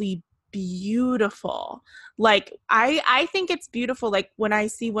absolutely beautiful. Like, I think it's beautiful, like when I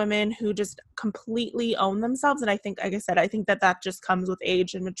see women who just completely own themselves. And I think, like I said, I think that that just comes with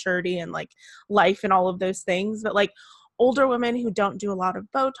age and maturity and like life and all of those things. But like older women who don't do a lot of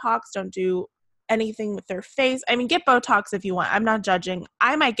Botox, don't do anything with their face. I mean, get Botox if you want. I'm not judging.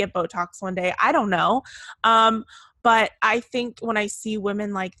 I might get Botox one day. I don't know. But I think when I see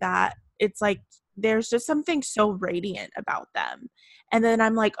women like that, it's like there's just something so radiant about them. And then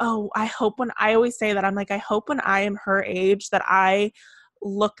I'm like, oh, I always say that, I'm like, I hope when I am her age that I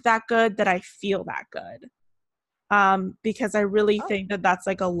look that good, that I feel that good. Because I really Oh, think that that's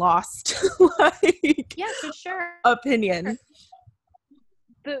like a lost like yeah, for sure. opinion.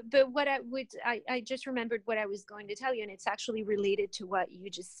 But what I just remembered what I was going to tell you, and it's actually related to what you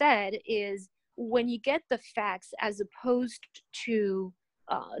just said, is when you get the facts as opposed to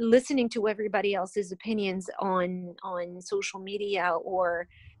listening to everybody else's opinions on social media, or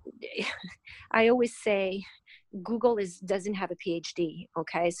I always say Google doesn't have a PhD.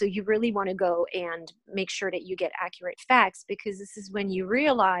 Okay, so you really want to go and make sure that you get accurate facts, because this is when you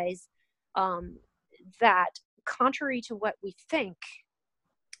realize um, that contrary to what we think,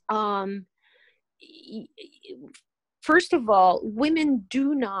 um, first of all, women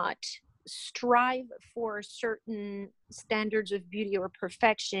do not strive for certain standards of beauty or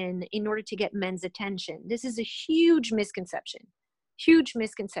perfection in order to get men's attention. This is a huge misconception. Huge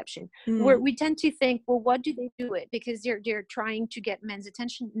misconception. Where Mm. we tend to think, well, what do they do it? Because they're trying to get men's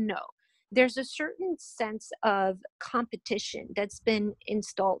attention? No. There's a certain sense of competition that's been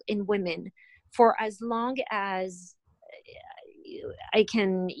installed in women for as long as I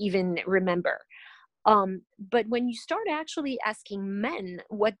can even remember. But when you start actually asking men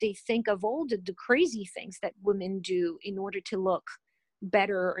what they think of all the crazy things that women do in order to look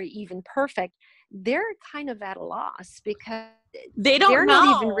better or even perfect, they're kind of at a loss, because They don't they're not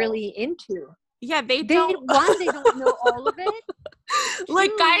even know. really into. Yeah, they They, don't. one, they don't know all of it.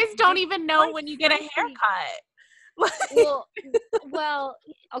 Like Two, guys don't they even know quite when you get a frankly, haircut. Like, well, well,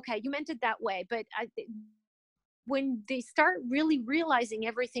 okay, you meant it that way, but when they start really realizing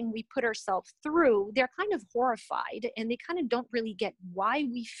everything we put ourselves through, they're kind of horrified, and they kind of don't really get why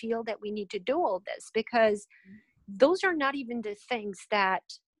we feel that we need to do all this, because those are not even the things that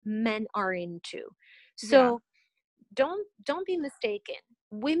men are into. yeah. So don't be mistaken.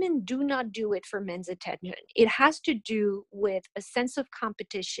 women do not do it for men's attention. It has to do with a sense of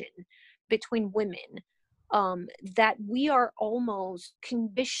competition between women, that we are almost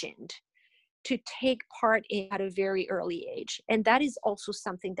conditioned to take part in at a very early age. And that is also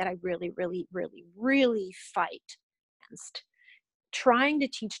something that I really, really, really, really fight against. Trying to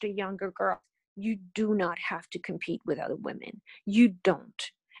teach the younger girls, you do not have to compete with other women. You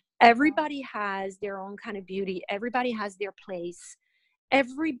don't. Everybody has their own kind of beauty. Everybody has their place.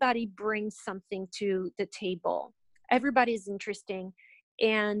 Everybody brings something to the table. Everybody is interesting.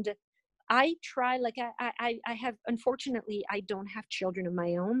 And I try, like I have, unfortunately, I don't have children of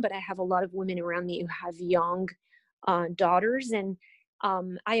my own, but I have a lot of women around me who have young daughters. And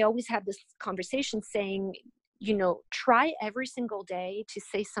I always have this conversation saying, try every single day to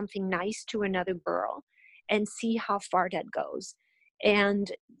say something nice to another girl and see how far that goes.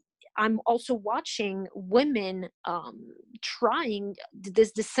 And I'm also watching women trying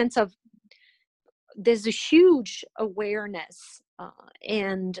this sense of, there's a huge awareness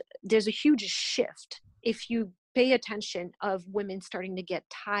and there's a huge shift, if you pay attention, of women starting to get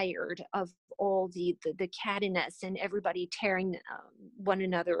tired of all the cattiness and everybody tearing one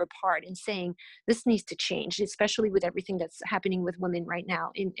another apart, and saying this needs to change, especially with everything that's happening with women right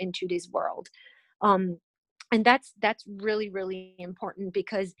now in today's world. And that's really, really important,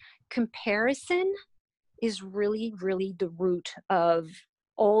 because comparison is really, really the root of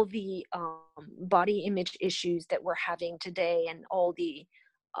all the body image issues that we're having today, and all the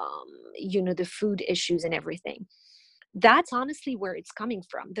the food issues and everything. That's honestly where it's coming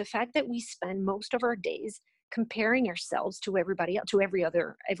from. The fact that we spend most of our days comparing ourselves to everybody else, to every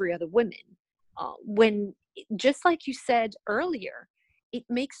other woman, when, just like you said earlier, it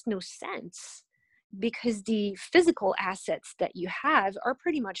makes no sense, because the physical assets that you have are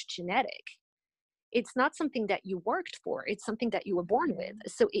pretty much genetic. It's not something that you worked for. It's something that you were born with.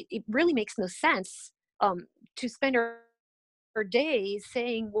 So it really makes no sense to spend her days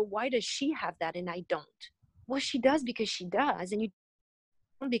saying, well, why does she have that and I don't? Well, she does because she does, and you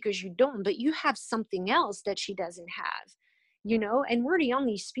don't because you don't, but you have something else that she doesn't have. And we're the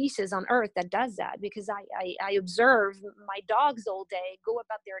only species on earth that does that, because I observe my dogs all day go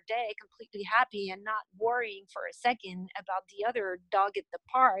about their day completely happy and not worrying for a second about the other dog at the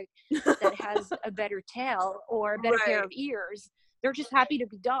park that has a better tail or a better pair of ears. They're just happy to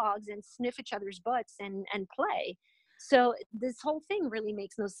be dogs and sniff each other's butts and play. So this whole thing really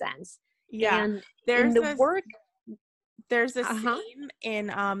makes no sense. Yeah. And in the work, there's a scene in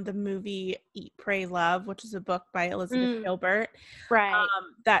the movie Eat, Pray, Love, which is a book by Elizabeth Gilbert, right,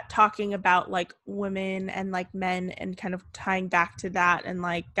 that talking about like women and like men, and kind of tying back to that, and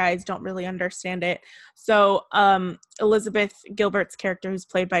like guys don't really understand it. So Elizabeth Gilbert's character, who's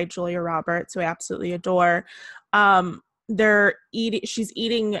played by Julia Roberts, who I absolutely adore,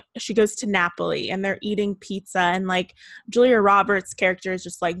 she goes to Napoli and they're eating pizza, and like Julia Roberts' character is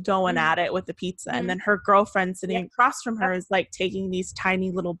just like going at it with the pizza, and then her girlfriend sitting across from her is like taking these tiny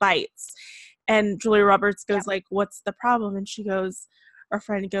little bites, and Julia Roberts goes like, what's the problem? And our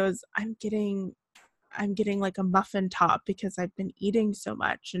friend goes, I'm getting like a muffin top because I've been eating so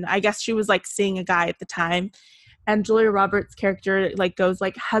much. And I guess she was like seeing a guy at the time. And Julia Roberts' character like goes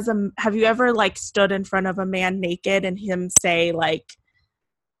like, have you ever like stood in front of a man naked and him say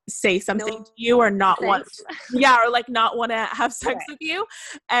something to you, or not want or like not want to have sex with you?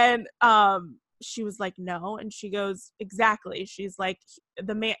 And she was like, no. And she goes, exactly. She's like,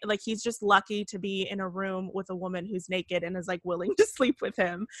 the man, like, he's just lucky to be in a room with a woman who's naked and is like willing to sleep with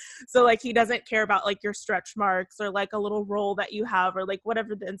him. So like, he doesn't care about like your stretch marks or like a little roll that you have or like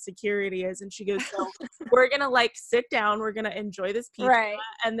whatever the insecurity is. And she goes, so we're gonna like sit down, we're gonna enjoy this pizza,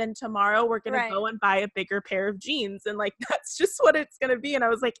 and then tomorrow we're gonna go and buy a bigger pair of jeans, and like that's just what it's gonna be. And I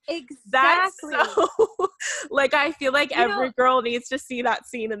was like, exactly. That's so like, I feel like every girl needs to see that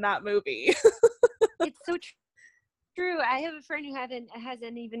scene in that movie. It's so true. I have a friend who has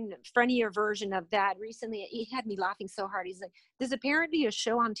an even funnier version of that. Recently, he had me laughing so hard. He's like, there's apparently a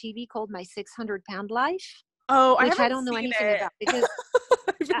show on TV called My 600-Pound Life. Oh, which I don't know anything about, because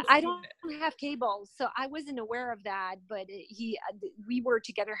I don't have cable, so I wasn't aware of that. But we were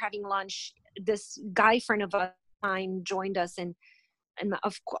together having lunch. This guy friend of mine joined us, and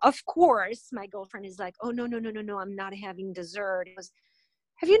of course, my girlfriend is like, oh, no, I'm not having dessert. It was,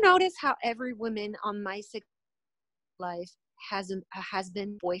 have you noticed how every woman on My Sick Life has a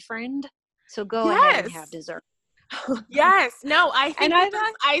husband, boyfriend? So go ahead and have dessert. Yes. No, I think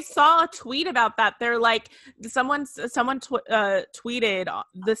I saw a tweet about that. They're like, someone tweeted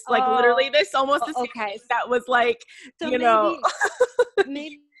this, like literally this almost the same thing that was like, so you know.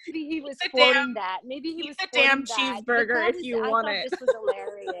 Maybe he was the quoting that. Maybe he Eat was the damn quoting that. But cheeseburger that if was, you I want thought it. this was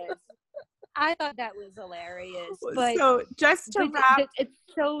hilarious. I thought that was hilarious. But So just to wrap, it's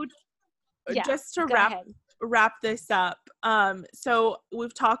so, yeah, go ahead. wrap this up. So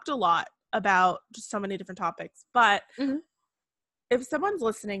we've talked a lot about just so many different topics, but Mhm. if someone's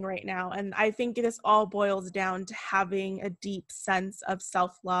listening right now, and I think this all boils down to having a deep sense of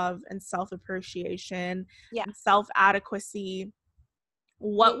self-love and self-appreciation Yeah. and self-adequacy,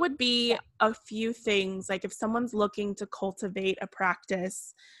 what would be Yeah. a few things, like if someone's looking to cultivate a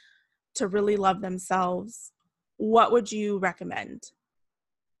practice to really love themselves, what would you recommend?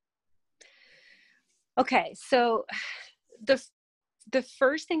 Okay. So the the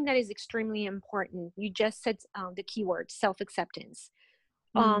first thing that is extremely important, you just said the keyword self-acceptance.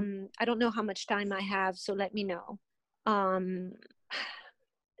 Mm. I don't know how much time I have, so let me know. Um,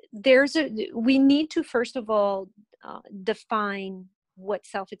 we need to first of all define what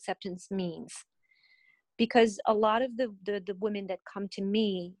self-acceptance means, because a lot of the women that come to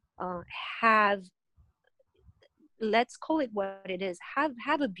me have, let's call it what it is,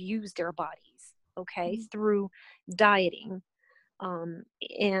 have abused their bodies, okay, through dieting, um,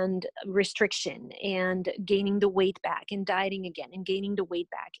 and restriction and gaining the weight back and dieting again and gaining the weight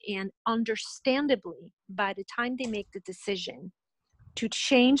back. And understandably, by the time they make the decision to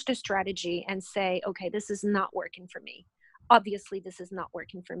change the strategy and say, okay, this is not working for me. Obviously, this is not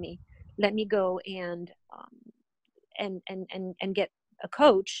working for me. Let me go and get a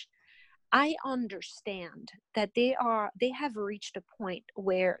coach. I understand that they have reached a point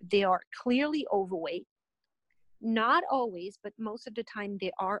where they are clearly overweight. Not always, but most of the time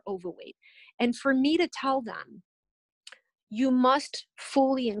they are overweight. And for me to tell them, you must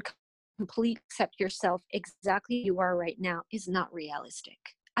fully and completely accept yourself exactly you are right now, is not realistic.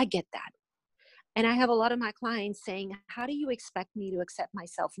 I get that. And I have a lot of my clients saying, how do you expect me to accept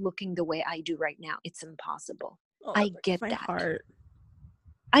myself looking the way I do right now? It's impossible. Oh, that I breaks get my that. heart.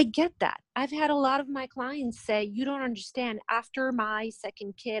 I get that. I've had a lot of my clients say, you don't understand. After my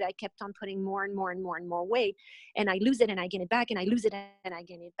second kid, I kept on putting more and more and more and more weight, and I lose it and I gain it back, and I lose it and I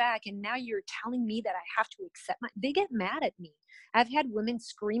gain it back. And now you're telling me that I have to accept they get mad at me. I've had women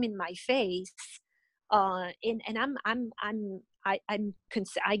scream in my face. And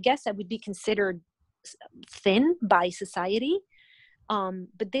I guess I would be considered thin by society.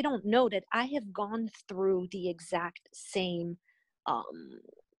 But they don't know that I have gone through the exact same, um,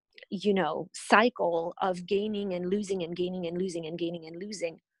 cycle of gaining and losing and gaining and losing and gaining and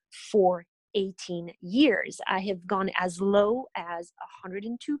losing for 18 years. I have gone as low as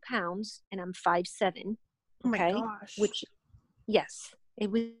 102 pounds and I'm 5'7". Oh my Okay. gosh. Which, yes,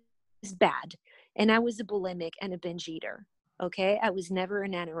 it was bad. And I was a bulimic and a binge eater. Okay. I was never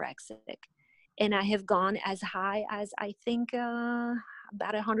an anorexic. And I have gone as high as I think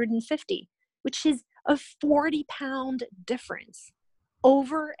about 150, which is a 40-pound difference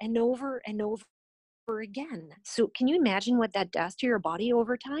over and over and over again. So can you imagine what that does to your body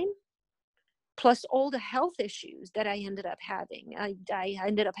over time? Plus all the health issues that I ended up having. I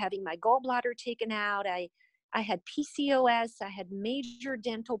ended up having my gallbladder taken out. I had PCOS. I had major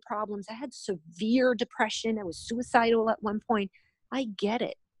dental problems. I had severe depression. I was suicidal at one point. I get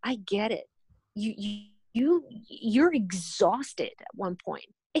it. I get it. You're exhausted at one point.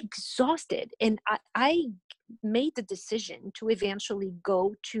 Exhausted. And I made the decision to eventually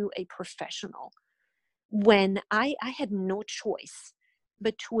go to a professional when I had no choice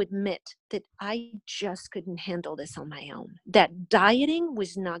but to admit that I just couldn't handle this on my own, that dieting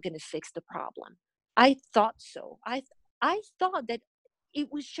was not going to fix the problem. I thought so. I thought that it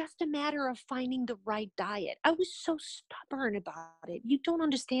was just a matter of finding the right diet. I was so stubborn about it. You don't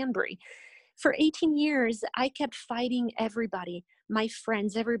understand, Brie. For 18 years, I kept fighting everybody, my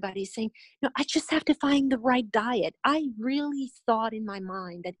friends, everybody, saying, no, I just have to find the right diet. I really thought in my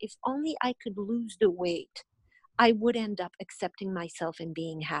mind that if only I could lose the weight, I would end up accepting myself and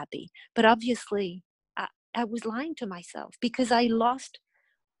being happy. But obviously, I was lying to myself because I lost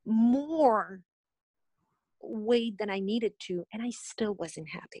more weight than I needed to, and I still wasn't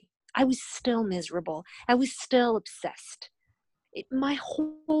happy. I was still miserable. I was still obsessed. My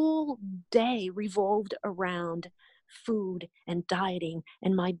whole day revolved around food and dieting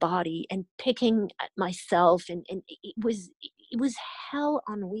and my body and picking at myself, and it was hell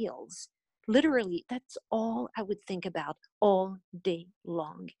on wheels. Literally, that's all I would think about all day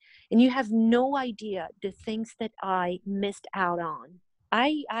long. And you have no idea the things that I missed out on.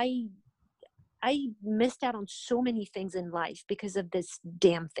 I missed out on so many things in life because of this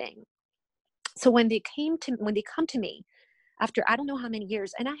damn thing. So when they come to me after I don't know how many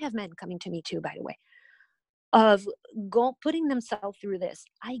years, and I have men coming to me too, by the way, of putting themselves through this.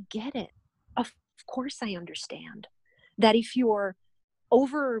 I get it. Of course I understand that if you're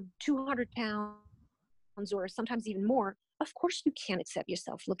over 200 pounds or sometimes even more, of course you can't accept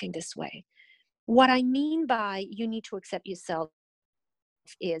yourself looking this way. What I mean by you need to accept yourself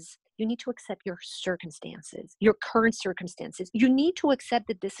is you need to accept your circumstances, your current circumstances. You need to accept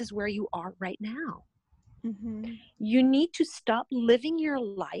that this is where you are right now. Mm-hmm. You need to stop living your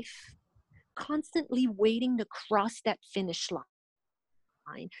life constantly waiting to cross that finish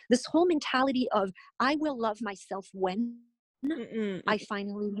line. This whole mentality of I will love myself when Mm-mm. I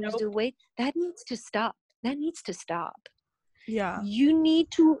finally lose Nope. the weight, that needs to stop. That needs to stop. Yeah. You need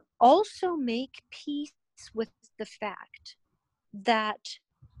to also make peace with the fact that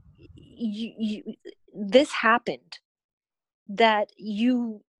this happened, that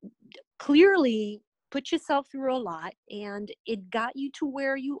you clearly put yourself through a lot and it got you to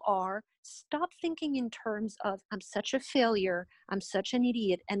where you are. Stop thinking in terms of I'm such a failure, I'm such an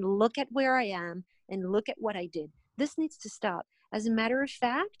idiot, and look at where I am and look at what I did. This needs to stop. As a matter of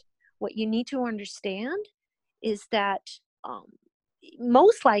fact, what you need to understand is that um,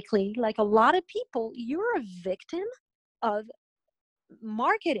 most likely, like a lot of people, you're a victim of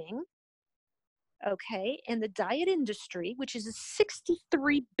marketing, okay, and the diet industry, which is a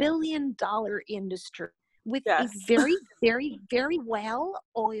 $63 billion industry with a Yes. very, very, very well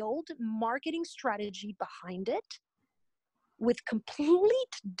oiled marketing strategy behind it, with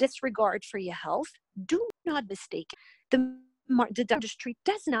complete disregard for your health. Do not mistake it. The industry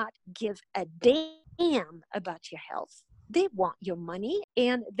does not give a damn about your health. They want your money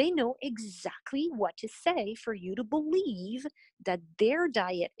and they know exactly what to say for you to believe that their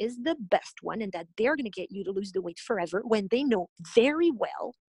diet is the best one and that they're going to get you to lose the weight forever when they know very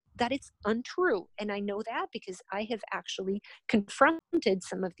well that it's untrue. And I know that because I have actually confronted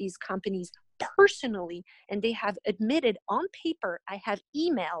some of these companies personally, and they have admitted on paper. I have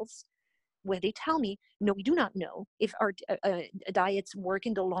emails where they tell me, no, we do not know if our diets work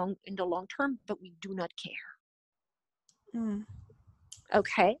in the long term, but we do not care. Mm.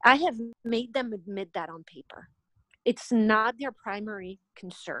 Okay, I have made them admit that on paper. It's not their primary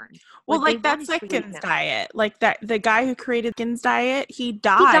concern. Well, What they like want that's is Atkins sweetness. diet. Like that the guy who created Atkins diet, he He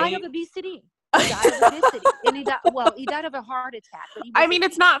died died. of obesity. He died of obesity, and he died of a heart attack. But he I was mean,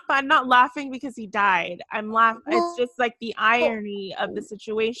 it's not fun. I'm not laughing because he died. I'm laughing. It's well, just like the irony of the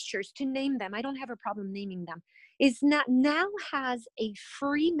situation. to name them. I don't have a problem naming them. Is not now has a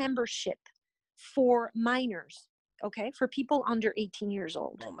free membership for minors. Okay, for people under 18 years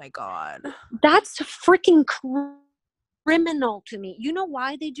old. Oh my God. That's freaking criminal to me. You know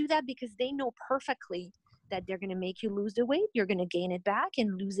why they do that? Because they know perfectly that they're going to make you lose the weight. You're going to gain it back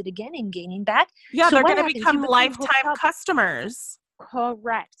and lose it again and gaining back. Yeah, So they're what going to happens? You become become hooked lifetime up. customers.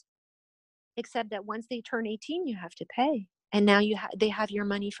 Correct. Except that once they turn 18, you have to pay. And now they have your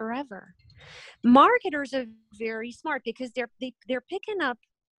money forever. Marketers are very smart because they're picking up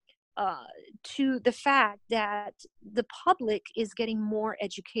to the fact that the public is getting more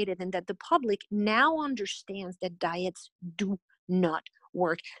educated and that the public now understands that diets do not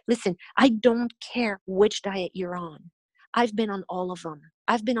work. Listen, I don't care which diet you're on. I've been on all of them.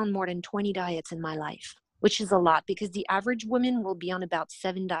 I've been on more than 20 diets in my life, which is a lot because the average woman will be on about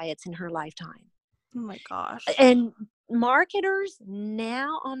 7 diets in her lifetime. Oh my gosh. And marketers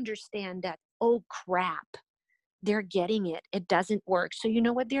now understand that, oh crap, they're getting it. It doesn't work. So you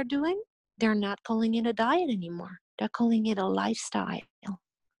know what they're doing? They're not calling it a diet anymore. They're calling it a lifestyle.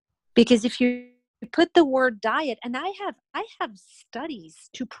 Because if you put the word diet, and I have studies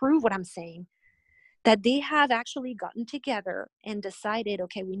to prove what I'm saying, that they have actually gotten together and decided,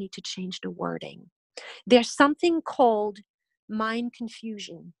 okay, we need to change the wording. There's something called mind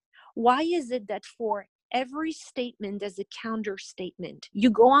confusion. Why is it that for every statement there's a counter statement?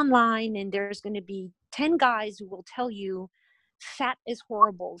 You go online and there's going to be 10 guys who will tell you fat is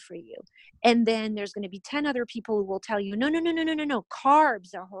horrible for you. And then there's going to be 10 other people who will tell you, no, no, no, no, no, no, no,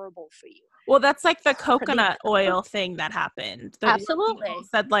 carbs are horrible for you. Well, that's like the coconut oil thing that happened. Absolutely. People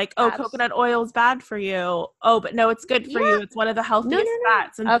said like, oh, coconut oil is bad for you. Oh, but no, it's good for Yeah. you. It's one of the healthiest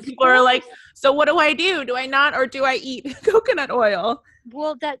fats. And Of people are like, course. so what do I do? Do I not, or do I eat coconut oil?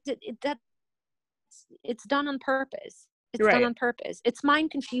 Well, it's done on purpose. It's Right. done on purpose. It's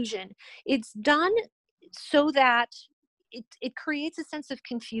mind confusion. It's done so that it creates a sense of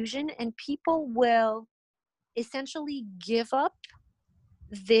confusion and people will essentially give up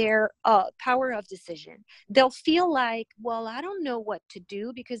their power of decision. They'll feel like, well, I don't know what to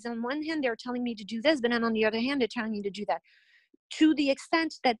do because on one hand they're telling me to do this, but then on the other hand they're telling me to do that. to the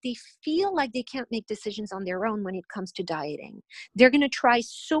extent that they feel like they can't make decisions on their own when it comes to dieting. They're going to try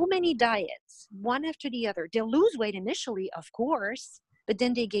so many diets, one after the other. They'll lose weight initially, of course, but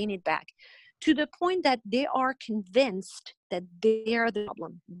then they gain it back to the point that they are convinced that they are the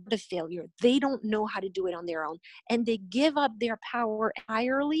problem, the failure. They don't know how to do it on their own. And they give up their power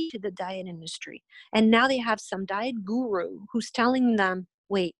entirely to the diet industry. And now they have some diet guru who's telling them,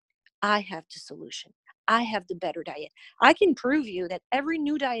 wait, I have the solution. I have the better diet. I can prove you that every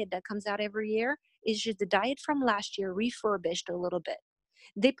new diet that comes out every year is just the diet from last year refurbished a little bit.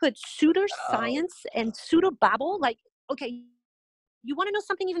 They put pseudoscience and pseudo babble, like, okay, you want to know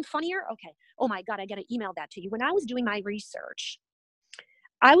something even funnier? Okay. Oh my God, I got to email that to you. When I was doing my research,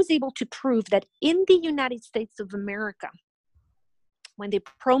 I was able to prove that in the United States of America, when they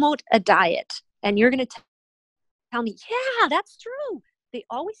promote a diet, and you're going to tell me, yeah, that's true. They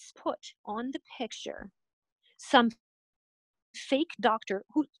always put on the picture some fake doctor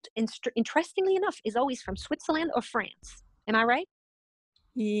who, interestingly enough, is always from Switzerland or France. Am I right?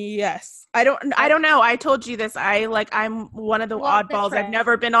 Yes. I don't know. I told you this. I'm one of the oddballs. Right. I've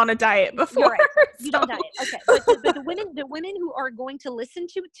never been on a diet before. You're right. You don't diet. Okay. But the women who are going to listen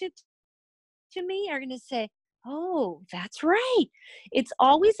to me are going to say, oh, that's right. It's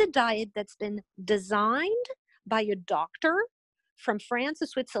always a diet that's been designed by a doctor from France or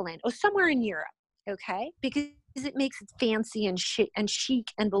Switzerland or somewhere in Europe. Okay. Because it makes it fancy and chic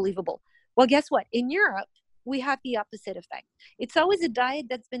and believable. Well, guess what? In Europe, we have the opposite effect. It's always a diet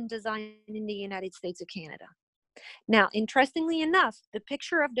that's been designed in the United States or Canada. Now, interestingly enough, the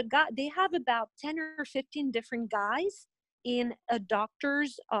picture of the guy, they have about 10 or 15 different guys in a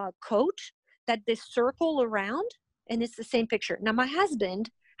doctor's coat that they circle around, and it's the same picture. Now, my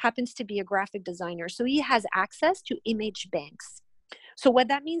husband happens to be a graphic designer, so he has access to image banks. So what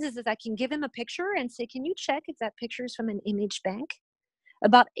that means is that I can give him a picture and say, can you check if that picture is from an image bank?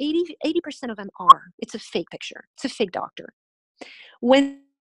 About 80% of them are. It's a fake picture. It's a fake doctor. When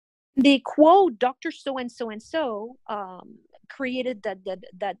they quote Dr. So-and-so created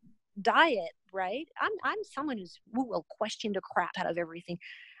that diet, right? I'm someone who will question the crap out of everything.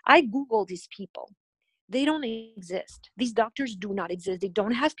 I Google these people. They don't exist. These doctors do not exist. They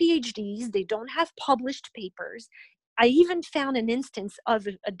don't have PhDs. They don't have published papers. I even found an instance of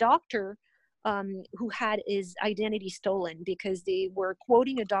a doctor who had his identity stolen because they were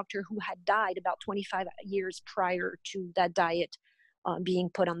quoting a doctor who had died about 25 years prior to that diet being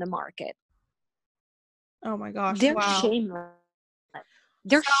put on the market. Oh my gosh. They're wow. shameless.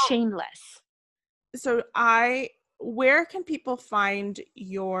 They're shameless. So where can people find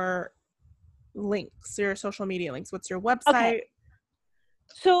your links, your social media links? What's your website? Okay.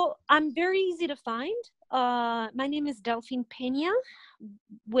 So I'm very easy to find. My name is Delphine Pena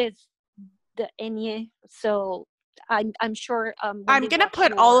with the Enye. So I'm sure I'm gonna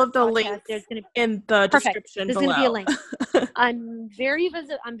put all of the links in the description There's below. Gonna be a link. I'm very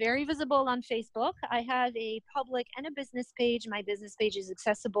visible on Facebook. I have a public and a business page. My business page is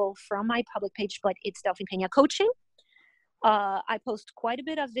accessible from my public page, but it's Delphine Pena Coaching. I post quite a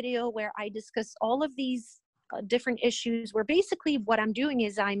bit of video where I discuss all of these different issues. Where basically what I'm doing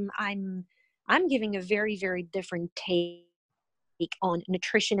is I'm giving a very, very different take on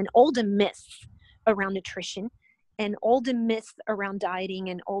nutrition and all the myths around nutrition and all the myths around dieting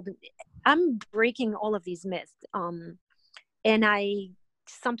and I'm breaking all of these myths. And I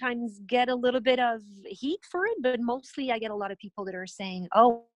sometimes get a little bit of heat for it, but mostly I get a lot of people that are saying,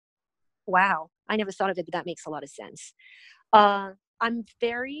 oh, wow, I never thought of it, but that makes a lot of sense. I'm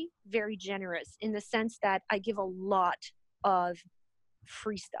very, very generous in the sense that I give a lot of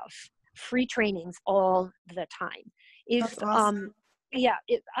free stuff, free trainings all the time. That's awesome.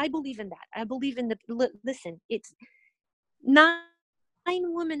 I believe in that. I believe in listen, it's 9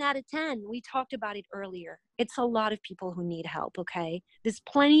 women out of 10. We talked about it earlier. It's a lot of people who need help. Okay. There's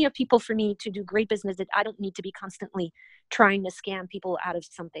plenty of people for me to do great business that I don't need to be constantly trying to scam people out of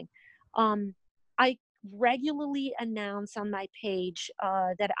something. I regularly announce on my page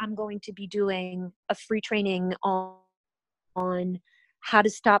that I'm going to be doing a free training on how to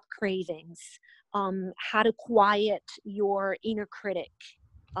stop cravings, how to quiet your inner critic,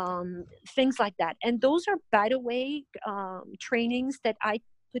 things like that. And those are, by the way, trainings that I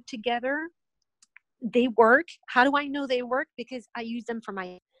put together. They work. How do I know they work? Because I use them for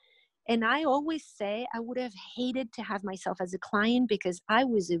and I always say I would have hated to have myself as a client because I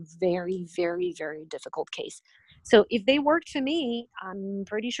was a very, very, very difficult case. So if they worked for me, I'm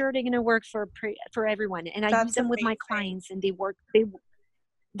pretty sure they're going to work for everyone. And I use them with my clients, and they work.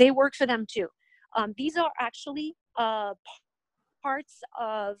 They work for them too. These are actually parts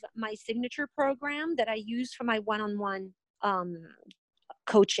of my signature program that I use for my one-on-one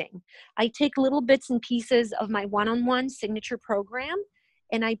coaching. I take little bits and pieces of my one-on-one signature program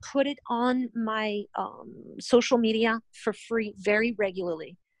and I put it on my social media for free very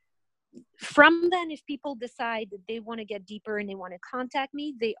regularly. From then, if people decide that they want to get deeper and they want to contact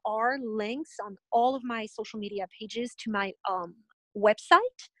me, there are links on all of my social media pages to my website,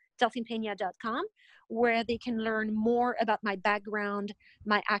 delphinepena.com, where they can learn more about my background,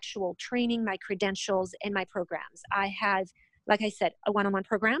 my actual training, my credentials, and my programs. I have, like I said, a one-on-one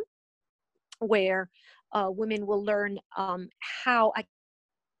program where women will learn how I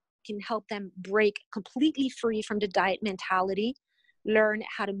can help them break completely free from the diet mentality, learn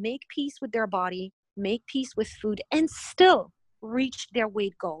how to make peace with their body, make peace with food, and still reach their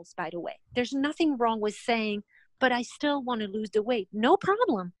weight goals, by the way. There's nothing wrong with saying, but I still want to lose the weight. No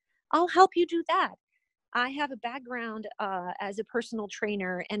problem. I'll help you do that. I have a background as a personal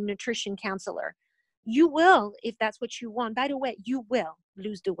trainer and nutrition counselor. You will, if that's what you want. By the way, you will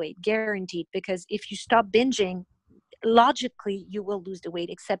lose the weight, guaranteed, because if you stop binging, logically you will lose the weight,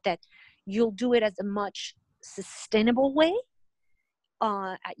 except that you'll do it as a much sustainable way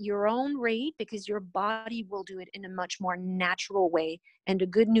at your own rate, because your body will do it in a much more natural way. And the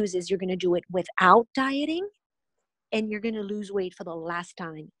good news is you're going to do it without dieting, and you're going to lose weight for the last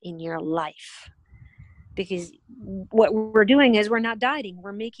time in your life. Because what we're doing is we're not dieting,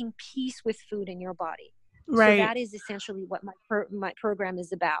 we're making peace with food in your body. Right. So that is essentially what my program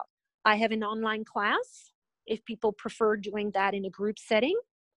is about. I have an online class if people prefer doing that in a group setting.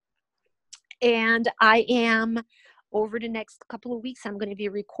 And I am, over the next couple of weeks, I'm going to be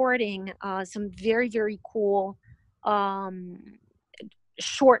recording some very, very cool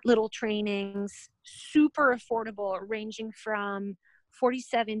short little trainings, super affordable, ranging from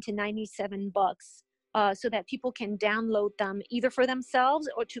 $47 to $97, so that people can download them either for themselves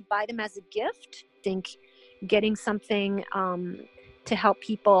or to buy them as a gift. I think getting something to help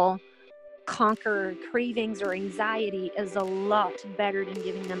people conquer cravings or anxiety is a lot better than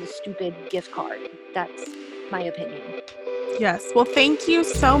giving them a stupid gift card. That's my opinion. Yes. Well, thank you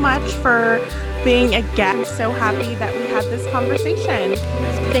so much for being a guest. So happy that we had this conversation.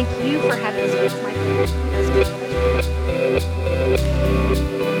 Thank you for having me. It's my pleasure.